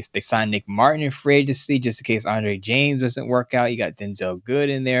 They signed Nick Martin in free agency just in case Andre James doesn't work out. You got Denzel Good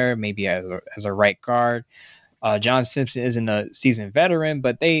in there, maybe as a right guard. John Simpson isn't a seasoned veteran,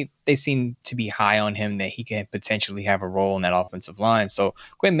 but they seem to be high on him that he can potentially have a role in that offensive line. So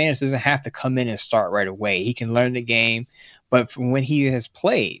Quinn Maynards doesn't have to come in and start right away. He can learn the game, but when he has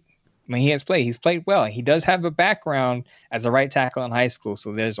played, he's played well. He does have a background as a right tackle in high school,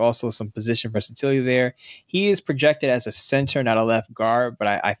 so there's also some position versatility there. He is projected as a center, not a left guard, but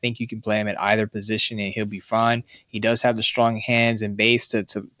I think you can play him at either position and he'll be fine. He does have the strong hands and base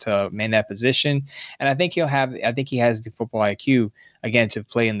to man that position, and I think he has the football IQ again to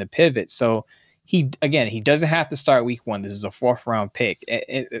play in the pivot. So he doesn't have to start week 1. This is a 4th round pick.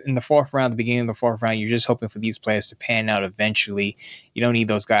 In the 4th round, the beginning of the 4th round, you're just hoping for these players to pan out eventually. You don't need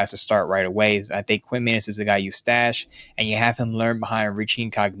those guys to start right away. I think Quinn Meinerz is a guy you stash, and you have him learn behind Richie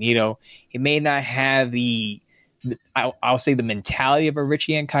Incognito. He may not have I'll say the mentality of a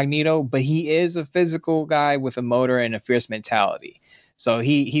Richie Incognito, but he is a physical guy with a motor and a fierce mentality. So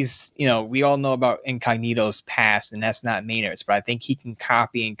he's, we all know about Incognito's past, and that's not Meinerz, but I think he can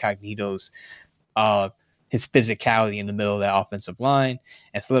copy Incognito's his physicality in the middle of that offensive line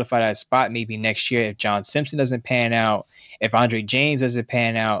and solidify that spot maybe next year. If John Simpson doesn't pan out, if Andre James doesn't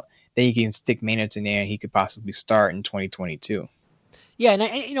pan out, then you can stick Meinerz in there and he could possibly start in 2022. Yeah, and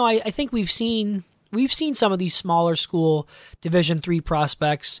I think we've seen some of these smaller school Division III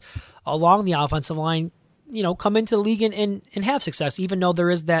prospects along the offensive line, come into the league and have success, even though there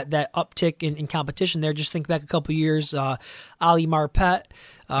is that uptick in competition there. Just think back a couple years, Ali Marpet,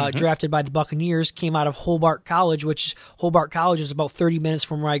 drafted by the Buccaneers, came out of Hobart College, which Hobart College is about 30 minutes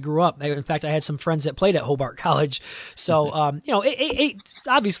from where I grew up. In fact, I had some friends that played at Hobart College. So,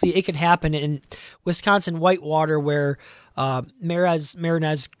 obviously it can happen in Wisconsin Whitewater, where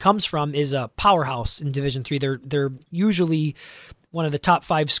Marinez comes from, is a powerhouse in Division III. They're usually one of the top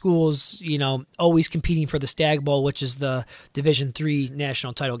 5 schools, always competing for the Stag Bowl, which is the Division III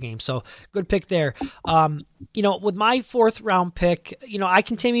national title game. So good pick there. With my 4th round pick, I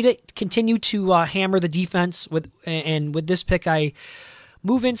continue to hammer the defense with this pick, I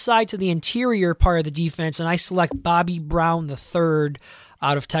move inside to the interior part of the defense, and I select Bobby Brown III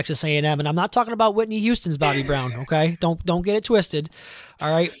out of Texas A&M. And I'm not talking about Whitney Houston's Bobby Brown, okay? Don't get it twisted.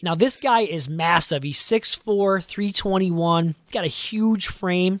 All right. Now, this guy is massive. He's 6'4", 321. He's got a huge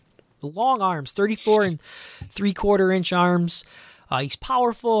frame, long arms, 34 3/4 inch arms. He's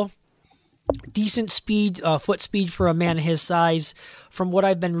powerful, decent speed, foot speed for a man his size. From what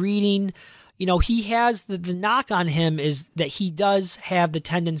I've been reading, he has the knock on him is that he does have the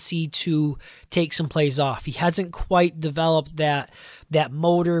tendency to take some plays off. He hasn't quite developed that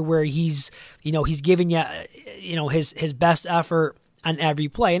motor where he's giving you, his best effort on every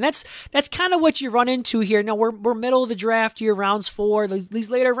play. And that's kind of what you run into here. Now we're middle of the draft here, rounds 4.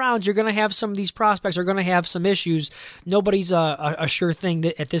 These later rounds, you're going to have some of these prospects are going to have some issues. Nobody's a sure thing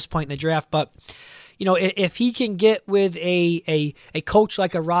at this point in the draft, but if he can get with a coach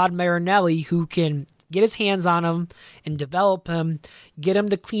like a Rod Marinelli who can get his hands on him and develop him, get him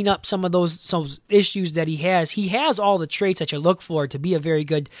to clean up some of those issues that he has all the traits that you look for to be a very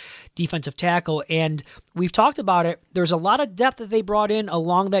good defensive tackle. And we've talked about it. There's a lot of depth that they brought in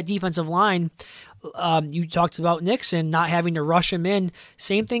along that defensive line. You talked about Nixon not having to rush him in.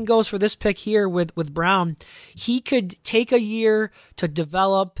 Same thing goes for this pick here with Brown. He could take a year to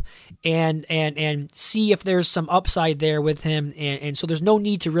develop and see if there's some upside there with him. And so there's no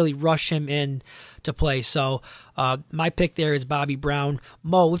need to really rush him in to play. So my pick there is Bobby Brown.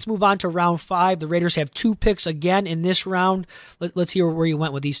 Mo, let's move on to round 5. The Raiders have 2 picks again in this round. Let's hear where you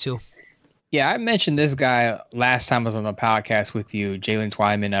went with these 2. Yeah, I mentioned this guy last time I was on the podcast with you, Jalen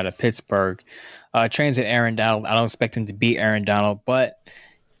Twyman out of Pittsburgh. Trains with Aaron Donald. I don't expect him to beat Aaron Donald, but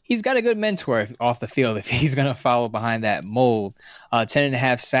he's got a good mentor off the field if he's going to follow behind that mold.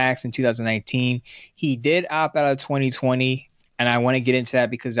 10.5 sacks in 2019. He did opt out of 2020, and I want to get into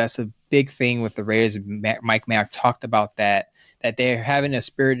that because that's a big thing with the Raiders. Mike Mayock talked about that they're having a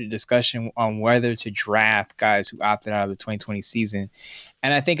spirited discussion on whether to draft guys who opted out of the 2020 season.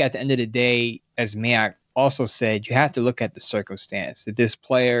 And I think at the end of the day, as Mayock also said, you have to look at the circumstance. Did this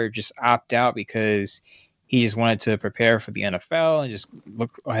player just opt out because he just wanted to prepare for the NFL and just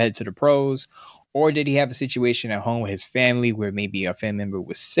look ahead to the pros? Or did he have a situation at home with his family where maybe a family member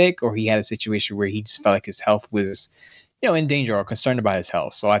was sick, or he had a situation where he just felt like his health was, in danger or concerned about his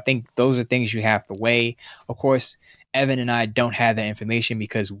health? So I think those are things you have to weigh. Of course, Evan and I don't have that information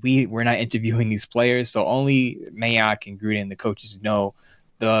because we're not interviewing these players. So only Mayock and Gruden, the coaches, know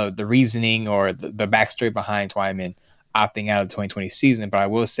the reasoning or the backstory behind Twyman opting out of the 2020 season. But I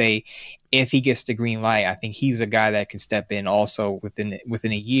will say, if he gets the green light, I think he's a guy that can step in also within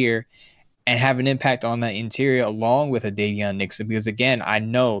a year and have an impact on the interior along with a Davion Nixon. Because again, I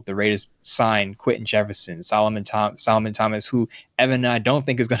know the Raiders signed Quentin Jefferson, Solomon Thomas, who Evan and I don't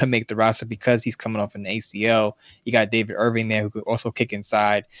think is going to make the roster because he's coming off an ACL. You got David Irving there who could also kick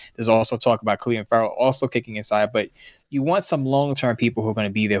inside. There's also talk about Clelin Ferrell also kicking inside, but you want some long-term people who are going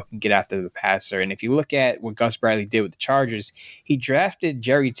to be there who can get after the passer. And if you look at what Gus Bradley did with the Chargers, he drafted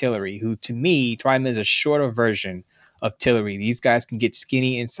Jerry Tillery, who to me, Twyman is a shorter version of Tillery. These guys can get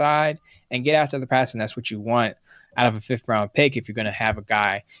skinny inside and get after the pass, and that's what you want out of a 5th round pick if you're going to have a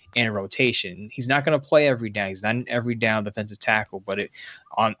guy in a rotation. He's not going to play every down. He's not an every down defensive tackle, but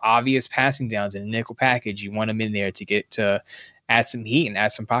on obvious passing downs in a nickel package, you want him in there to add some heat and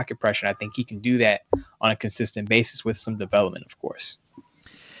add some pocket pressure. And I think he can do that on a consistent basis with some development, of course.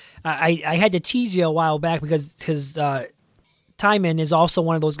 I had to tease you a while back because Twyman is also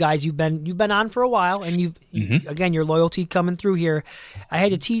one of those guys you've been on for a while, and again, your loyalty coming through here. I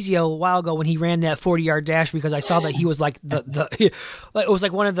had to tease you a while ago when he ran that 40-yard dash because I saw that he was like it was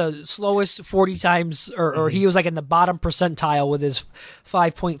like one of the slowest 40 times, or he was like in the bottom percentile with his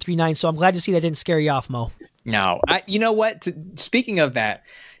 5.39. So I'm glad to see that didn't scare you off, Mo. No, you know what? Speaking of that,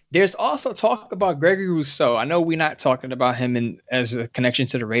 there's also talk about Gregory Rousseau. I know we're not talking about him as a connection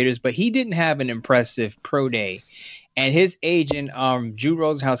to the Raiders, but he didn't have an impressive pro day. And his agent, Drew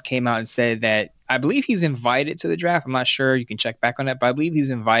Rosenhaus, came out and said that I believe he's invited to the draft. I'm not sure. You can check back on that. But I believe he's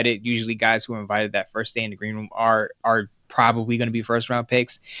invited. Usually guys who are invited that first day in the green room are probably going to be first-round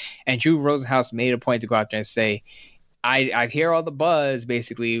picks. And Drew Rosenhaus made a point to go out there and say, I hear all the buzz,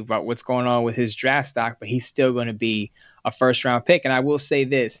 basically, about what's going on with his draft stock, but he's still going to be a first-round pick. And I will say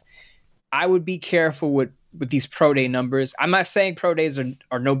this. I would be careful with these pro day numbers. I'm not saying pro days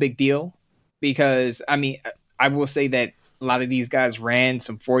are no big deal because, I mean – I will say that a lot of these guys ran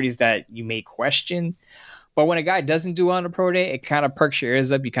some 40s that you may question. But when a guy doesn't do well on a pro day, it kind of perks your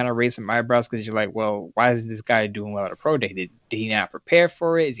ears up. You kind of raise some eyebrows because you're like, well, why isn't this guy doing well at a pro day? Did he not prepare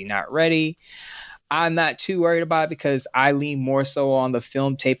for it? Is he not ready? I'm not too worried about it because I lean more so on the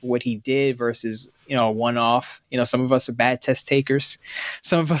film tape of what he did versus, a one-off. Some of us are bad test takers.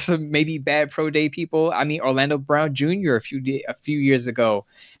 Some of us are maybe bad pro day people. I mean, Orlando Brown Jr. a few years ago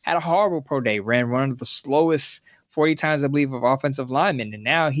had a horrible pro day, ran one of the slowest 40 times, I believe, of offensive linemen. And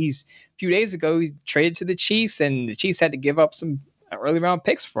now a few days ago, he traded to the Chiefs, and the Chiefs had to give up some early round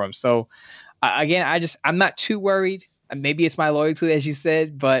picks for him. So, again, I'm not too worried. Maybe it's my loyalty, as you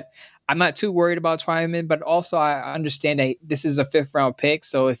said, but I'm not too worried about Twyman. But also, I understand that this is a 5th round pick.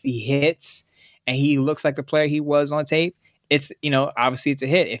 So if he hits and he looks like the player he was on tape, it's, obviously it's a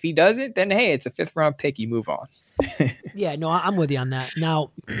hit. If he doesn't, then hey, it's a 5th round pick. You move on. Yeah, no, I'm with you on that.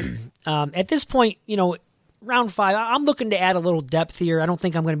 Now, at this point, round 5, I'm looking to add a little depth here. I don't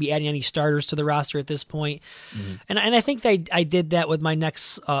think I'm going to be adding any starters to the roster at this point. Mm-hmm. And I think I did that with my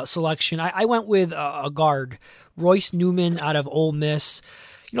next selection. I went with a guard, Royce Newman out of Ole Miss.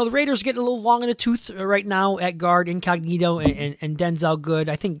 The Raiders are getting a little long in the tooth right now at guard, Incognito and Denzel Good.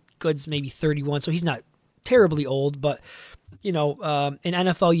 I think Good's maybe 31, so he's not terribly old, but in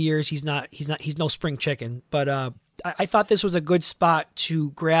NFL years, he's no spring chicken. But I thought this was a good spot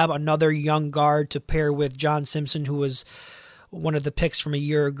to grab another young guard to pair with John Simpson, who was one of the picks from a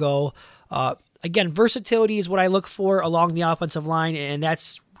year ago. Again, versatility is what I look for along the offensive line, and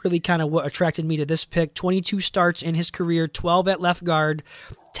that's really kind of what attracted me to this pick. 22 starts in his career, 12 at left guard,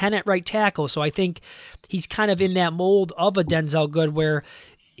 10 at right tackle. So I think he's kind of in that mold of a Denzel Good where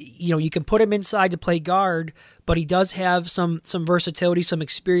you can put him inside to play guard, but he does have some versatility, some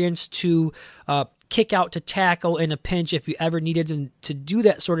experience to kick out to tackle in a pinch if you ever needed him to do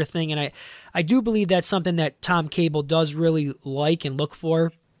that sort of thing. And I do believe that's something that Tom Cable does really like and look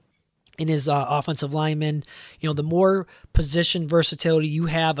for in his offensive linemen. The more position versatility you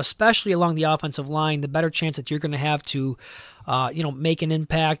have, especially along the offensive line, the better chance that you're going to have to make an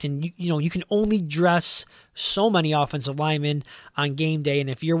impact. And you can only dress so many offensive linemen on game day, and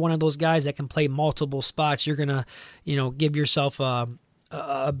if you're one of those guys that can play multiple spots, you're gonna give yourself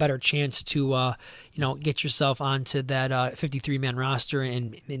a better chance to get yourself onto that 53-man roster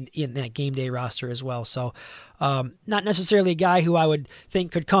and in that game day roster as well. So not necessarily a guy who I would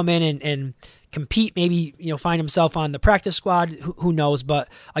think could come in and compete, maybe find himself on the practice squad, who knows, but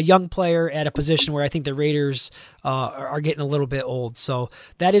a young player at a position where I think the Raiders are getting a little bit old. So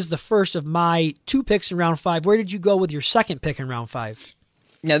that is the first of my 2 picks in round 5. Where did you go with your second pick in round 5?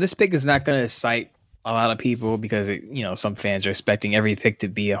 Now, this pick is not going to excite a lot of people because some fans are expecting every pick to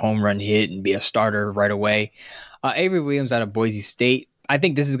be a home run hit and be a starter right away. Avery Williams out of Boise State. I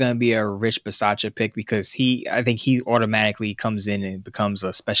think this is going to be a Rich Bisaccia pick because I think he automatically comes in and becomes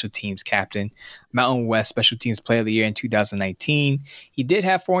a special teams captain. Mountain West Special Teams Player of the Year in 2019. He did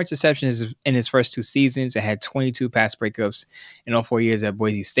have 4 interceptions in his first 2 seasons and had 22 pass breakups in all 4 years at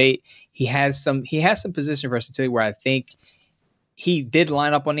Boise State. He has some position versatility where I think he did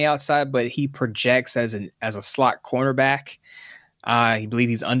line up on the outside, but he projects as a slot cornerback. I believe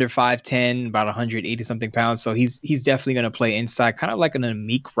he's under 5'10", about 180 something pounds. So he's definitely going to play inside, kind of like an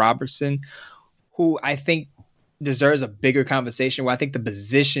Amik Robertson, who I think deserves a bigger conversation. Where I think the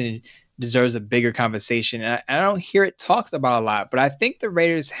position deserves a bigger conversation. And I don't hear it talked about a lot, but I think the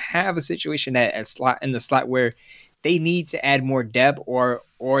Raiders have a situation in the slot where they need to add more depth or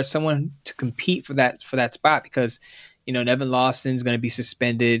someone to compete for that spot, because Nevin Lawson's going to be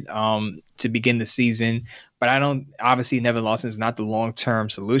suspended to begin the season, but obviously Nevin Lawson is not the long-term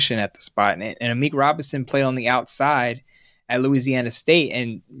solution at the spot. And Amik Robinson played on the outside at Louisiana State,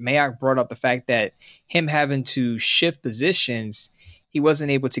 and Mayock brought up the fact that him having to shift positions, he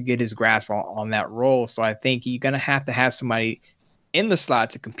wasn't able to get his grasp on that role. So I think you're going to have somebody in the slot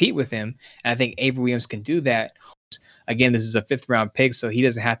to compete with him. And I think Avery Williams can do that. Again, this is a 5th-round pick, so he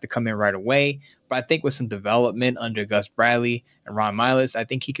doesn't have to come in right away. But I think with some development under Gus Bradley and Ron Miles, I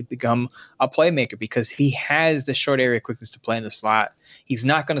think he could become a playmaker because he has the short area quickness to play in the slot. He's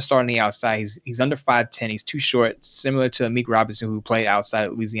not going to start on the outside. He's under 5'10". He's too short, similar to Amik Robinson, who played outside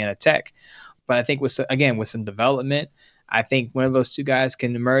at Louisiana Tech. But I think with some development, I think one of those two guys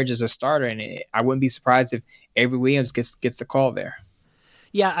can emerge as a starter, and I wouldn't be surprised if Avery Williams gets the call there.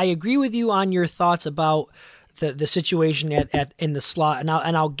 Yeah, I agree with you on your thoughts about the situation in the slot, and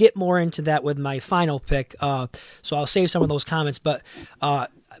I'll get more into that with my final pick. So I'll save some of those comments. But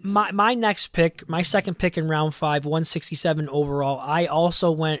my next pick, my second pick in round 5, 167 overall, I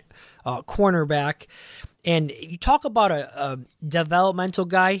also went cornerback. And you talk about a developmental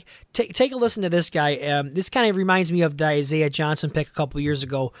guy. Take a listen to this guy. This kind of reminds me of the Isaiah Johnson pick a couple years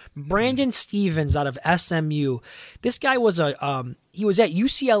ago. Brandon Stevens out of SMU. This guy was he was at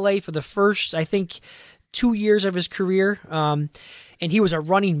UCLA for the first, I think, 2 years of his career, and he was a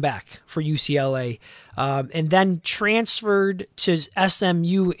running back for UCLA, and then transferred to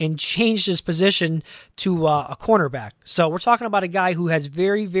SMU and changed his position to a cornerback. So we're talking about a guy who has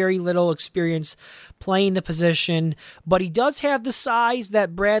very, very little experience playing the position, but he does have the size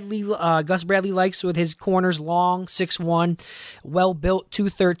that Gus Bradley likes with his corners, long, 6'1", well-built,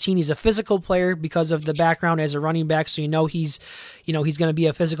 213. He's a physical player because of the background as a running back, so he's going to be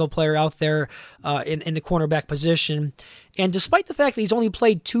a physical player out there in the cornerback position. And despite the fact that he's only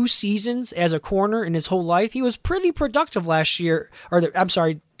played 2 seasons as a corner in his whole life, he was pretty productive last year,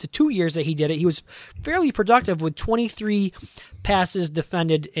 the 2 years that he did it, he was fairly productive with 23 passes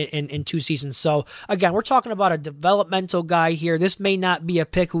defended in 2 seasons. So again, we're talking about a developmental guy here. This may not be a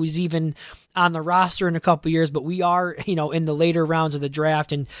pick who's even on the roster in a couple years, but we are, in the later rounds of the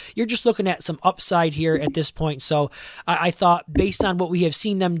draft, and you're just looking at some upside here at this point. So I thought, based on what we have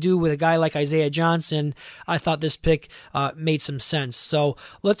seen them do with a guy like Isaiah Johnson, I thought this pick made some sense. So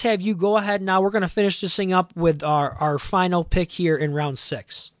let's have you go ahead now. We're going to finish this thing up with our final pick here in round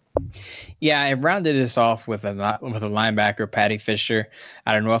 6. Yeah, I rounded this off with a linebacker, Patty Fisher,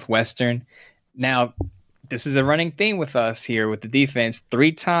 out of Northwestern. Now, this is a running theme with us here with the defense.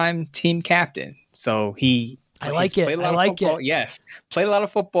 3-time team captain. So I like it. Yes, played a lot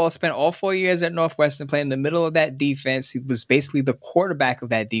of football. Spent all 4 years at Northwestern playing in the middle of that defense. He was basically the quarterback of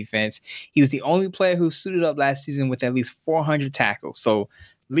that defense. He was the only player who suited up last season with at least 400 tackles. So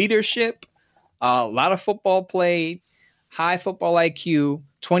leadership, a lot of football played, high football IQ.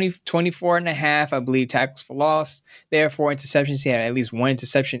 24 and a half, I believe, tackles for loss. There are 4 interceptions. He had at least 1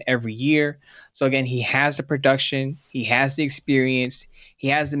 interception every year. So again, he has the production. He has the experience. He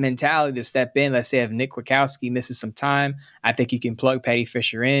has the mentality to step in. Let's say if Nick Kwiatkowski misses some time, I think you can plug Patty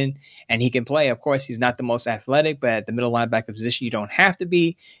Fisher in and he can play. Of course, he's not the most athletic, but at the middle linebacker position, you don't have to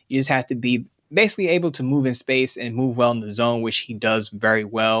be. You just have to be basically able to move in space and move well in the zone, which he does very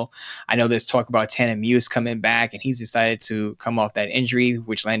well. I know there's talk about Tanner Muse coming back, and he's decided to come off that injury,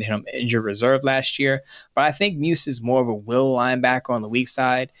 which landed him injured reserve last year. But I think Muse is more of a will linebacker on the weak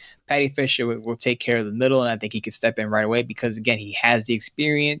side. Patty Fisher will take care of the middle, and I think he can step in right away because, again, he has the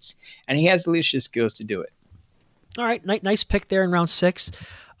experience and he has the leadership skills to do it. All right, nice pick there in round 6.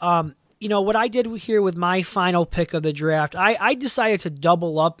 What I did here with my final pick of the draft, I decided to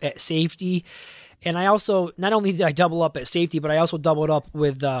double up at safety. And I also, not only did I double up at safety, but I also doubled up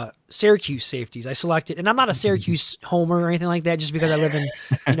with Syracuse safeties. I selected, and I'm not a Syracuse homer or anything like that, just because I live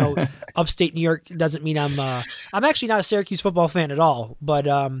in, upstate New York doesn't mean I'm actually not a Syracuse football fan at all. But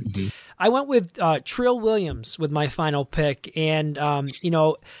I went with Trill Williams with my final pick. And,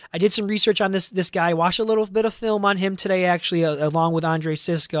 I did some research on this guy, watched a little bit of film on him today, actually, along with Andre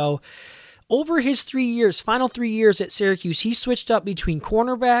Cisco. Over his final 3 years at Syracuse, he switched up between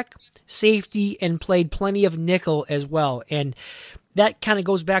cornerback, safety, and played plenty of nickel as well. And that kind of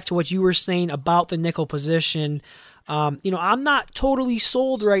goes back to what you were saying about the nickel position. I'm not totally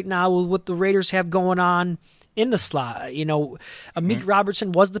sold right now with what the Raiders have going on in the slot. Amik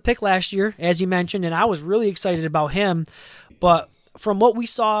Robertson was the pick last year, as you mentioned, and I was really excited about him. But from what we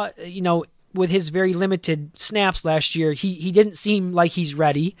saw, with his very limited snaps last year, he didn't seem like he's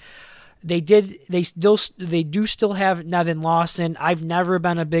ready. They do still have Nevin Lawson. I've never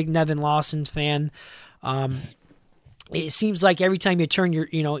been a big Nevin Lawson fan. It seems like every time you turn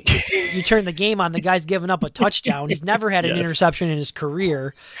you turn the game on, the guy's giving up a touchdown. He's never had an interception in his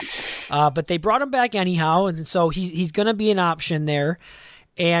career, but they brought him back anyhow, and so he's going to be an option there.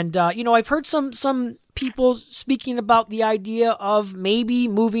 And I've heard some people speaking about the idea of maybe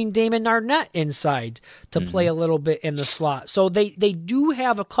moving Damon Arnette inside to play a little bit in the slot. So they do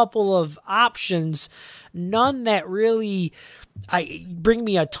have a couple of options, none that really bring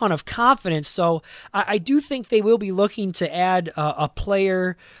me a ton of confidence. So I do think they will be looking to add a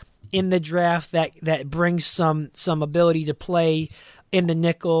player in the draft that brings some ability to play in the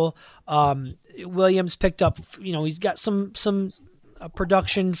nickel. Williams picked up, he's got some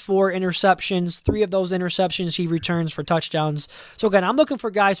production, 4 interceptions. 3 of those interceptions he returns for touchdowns. So again, I'm looking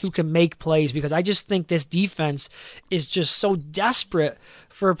for guys who can make plays, because I just think this defense is just so desperate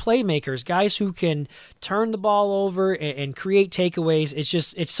for playmakers, guys who can turn the ball over and create takeaways.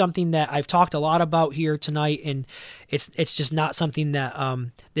 It's something that I've talked a lot about here tonight, and it's just not something that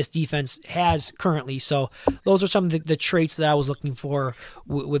this defense has currently. So those are some of the traits that I was looking for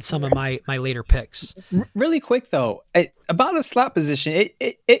with some of my later picks. Really quick though, about the slot position,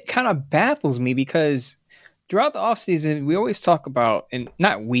 it kind of baffles me, because throughout the offseason, we always talk about, and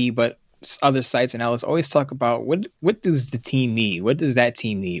not we, but other sites and outlets always talk about what does the team need? What does that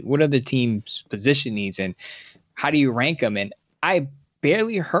team need? What are the team's position needs? And how do you rank them? And I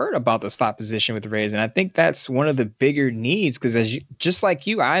barely heard about the slot position with the Raiders. And I think that's one of the bigger needs, because just like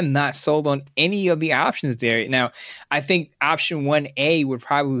you, I'm not sold on any of the options there. Now, I think option 1A would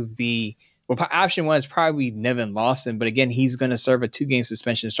probably be, option 1 is probably Nevin Lawson, but again, he's going to serve a 2-game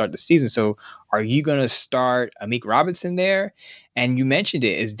suspension to start the season. So are you going to start Amik Robinson there? And you mentioned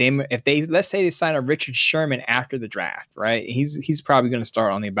it, is Damon, let's say they sign a Richard Sherman after the draft, right? He's probably going to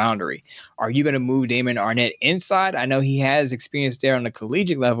start on the boundary. Are you going to move Damon Arnette inside? I know he has experience there on the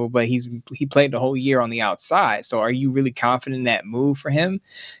collegiate level, but he played the whole year on the outside. So are you really confident in that move for him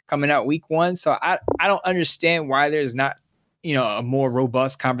coming out week 1? So I don't understand why there's not a more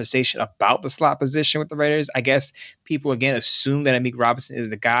robust conversation about the slot position with the Raiders. I guess people, again, assume that Amik Robinson is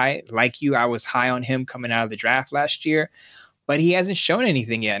the guy. Like you, I was high on him coming out of the draft last year, but he hasn't shown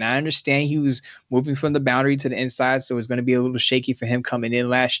anything yet. And I understand he was moving from the boundary to the inside, so it's going to be a little shaky for him coming in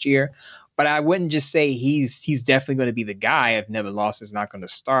last year. But I wouldn't just say he's definitely going to be the guy if Nevin Lawson is not going to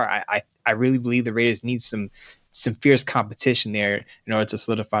start. I really believe the Raiders need some fierce competition there in order to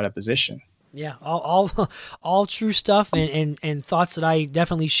solidify the position. Yeah, all true stuff and thoughts that I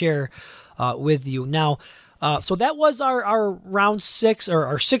definitely share with you. Now, so that was our round 6 or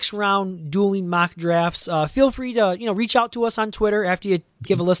our 6-round dueling mock drafts. Feel free to reach out to us on Twitter after you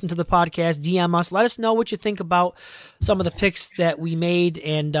give a listen to the podcast. DM us, let us know what you think about some of the picks that we made,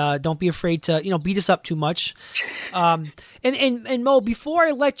 and don't be afraid to beat us up too much. And Mo, before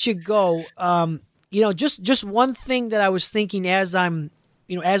I let you go, just one thing that I was thinking as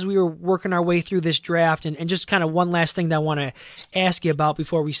as we were working our way through this draft, and just kind of one last thing that I want to ask you about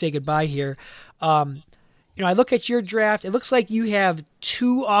before we say goodbye here. I look at your draft. It looks like you have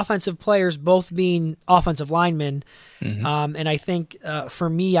 2 offensive players, both being offensive linemen. Mm-hmm. And I think for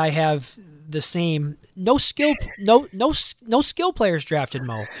me, I have the same. No skill players drafted,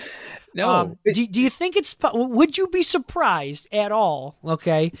 Mo. No. Do you think would you be surprised at all,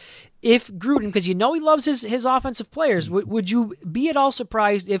 okay, if Gruden, because he loves his offensive players, would you be at all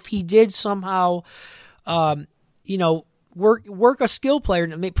surprised if he did somehow, work a skill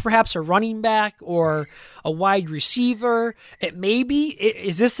player, perhaps a running back or a wide receiver?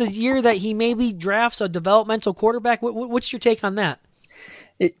 Is this the year that he maybe drafts a developmental quarterback? What's your take on that?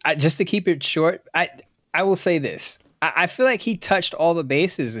 Just to keep it short, I will say this. I feel like he touched all the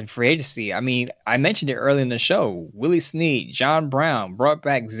bases in free agency. I mean, I mentioned it early in the show. Willie Snead, John Brown, brought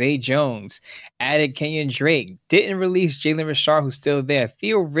back Zay Jones, added Kenyon Drake, didn't release Jalen Richard, who's still there.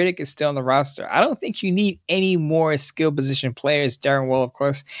 Theo Riddick is still on the roster. I don't think you need any more skill position players. Darren Waller, of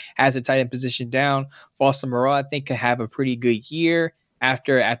course, has a tight end position down. Foster Moreau, I think, could have a pretty good year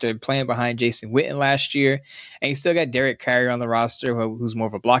after playing behind Jason Witten last year. And you still got Derek Carrier on the roster, who's more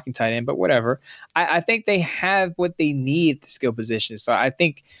of a blocking tight end, but whatever. I think they have what they need at the skill position. So I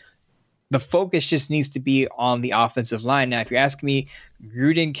think the focus just needs to be on the offensive line. Now, if you're asking me,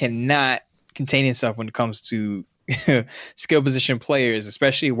 Gruden cannot contain himself when it comes to skill position players,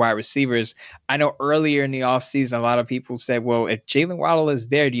 especially wide receivers. I know earlier in the offseason, a lot of people said, well, if Jalen Waddle is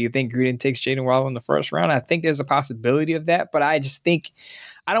there, do you think Gruden takes Jalen Waddle in the first round? I think there's a possibility of that, but I just think,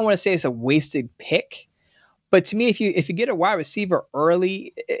 I don't want to say it's a wasted pick, but to me, if you get a wide receiver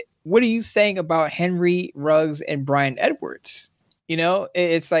early, what are you saying about Henry Ruggs and Bryan Edwards? You know,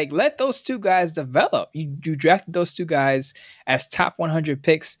 it's like, let those two guys develop. You drafted those two guys as top 100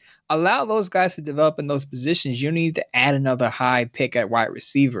 picks. Allow those guys to develop in those positions. You don't need to add another high pick at wide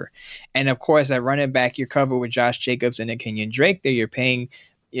receiver. And of course, at running back, you're covered with Josh Jacobs and Kenyon Drake there. You're paying,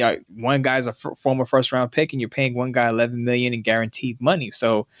 one guy's a former first round pick, and you're paying one guy $11 million in guaranteed money.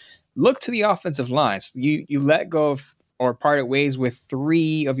 So look to the offensive lines. You let go of or parted ways with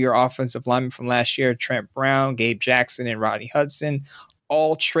 3 of your offensive linemen from last year: Trent Brown, Gabe Jackson, and Rodney Hudson,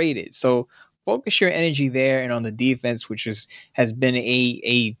 all traded. So focus your energy there and on the defense, which has been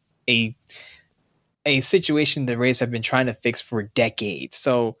a situation the Rays have been trying to fix for decades.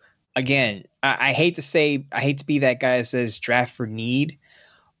 So again, I hate to be that guy that says draft for need,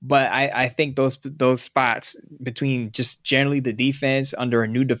 but I think those spots between just generally the defense under a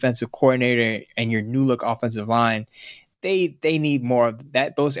new defensive coordinator and your new look offensive line, they need more of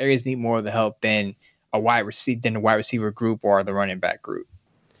that. Those areas need more of the help than a wide receiver group or the running back group.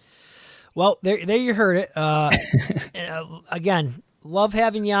 Well, there you heard it. Again, love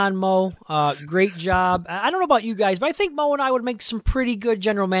having you on, Mo. Great job. I don't know about you guys, but I think Mo and I would make some pretty good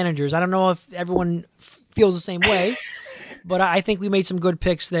general managers. I don't know if everyone feels the same way, but I think we made some good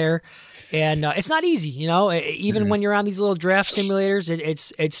picks there. And it's not easy, even when you're on these little draft simulators,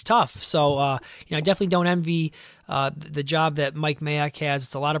 it's tough. So, I definitely don't envy the job that Mike Mayock has.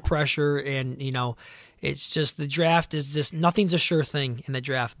 It's a lot of pressure, and, it's just the draft is just nothing's a sure thing in the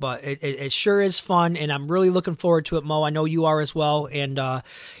draft, but it sure is fun, and I'm really looking forward to it, Mo. I know you are as well, and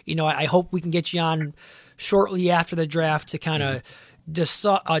I hope we can get you on shortly after the draft to kind of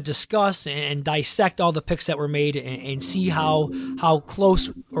discuss and dissect all the picks that were made and see how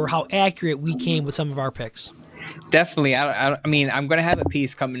close or how accurate we came with some of our picks. Definitely. I mean, I'm going to have a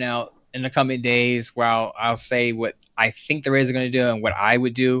piece coming out in the coming days where I'll say what I think the Rays are going to do and what I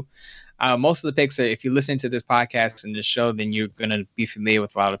would do. Most of the picks are, if you listen to this podcast and this show, then you're going to be familiar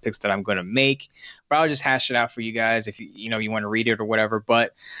with a lot of picks that I'm going to make, but I'll just hash it out for you guys if you want to read it or whatever.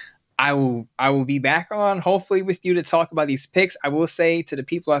 But I will be back on hopefully with you to talk about these picks. I will say to the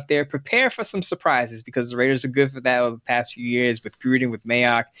people out there, prepare for some surprises, because the Raiders are good for that over the past few years with Gruden, with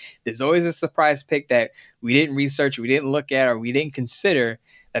Mayock. There's always a surprise pick that we didn't research, we didn't look at, or we didn't consider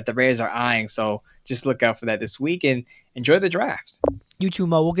that the Raiders are eyeing. So just look out for that this week and enjoy the draft. You too,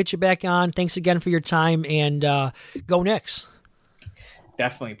 Mo. We'll get you back on. Thanks again for your time, and go Knicks.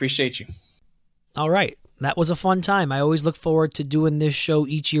 Definitely. Appreciate you. All right. That was a fun time. I always look forward to doing this show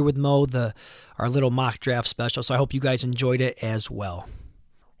each year with Mo, our little mock draft special. So I hope you guys enjoyed it as well.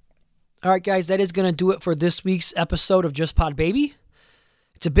 All right, guys, that is going to do it for this week's episode of Just Pod Baby.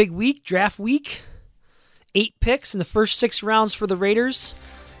 It's a big week, draft week. 8 picks in the first 6 rounds for the Raiders.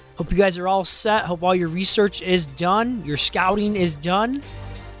 Hope you guys are all set. Hope all your research is done. Your scouting is done.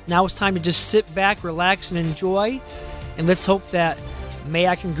 Now it's time to just sit back, relax, and enjoy. And let's hope that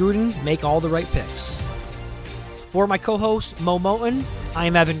Mayock and Gruden make all the right picks. For my co-host, Mo Moton, I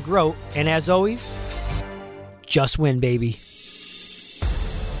am Evan Grote, and as always, just win, baby.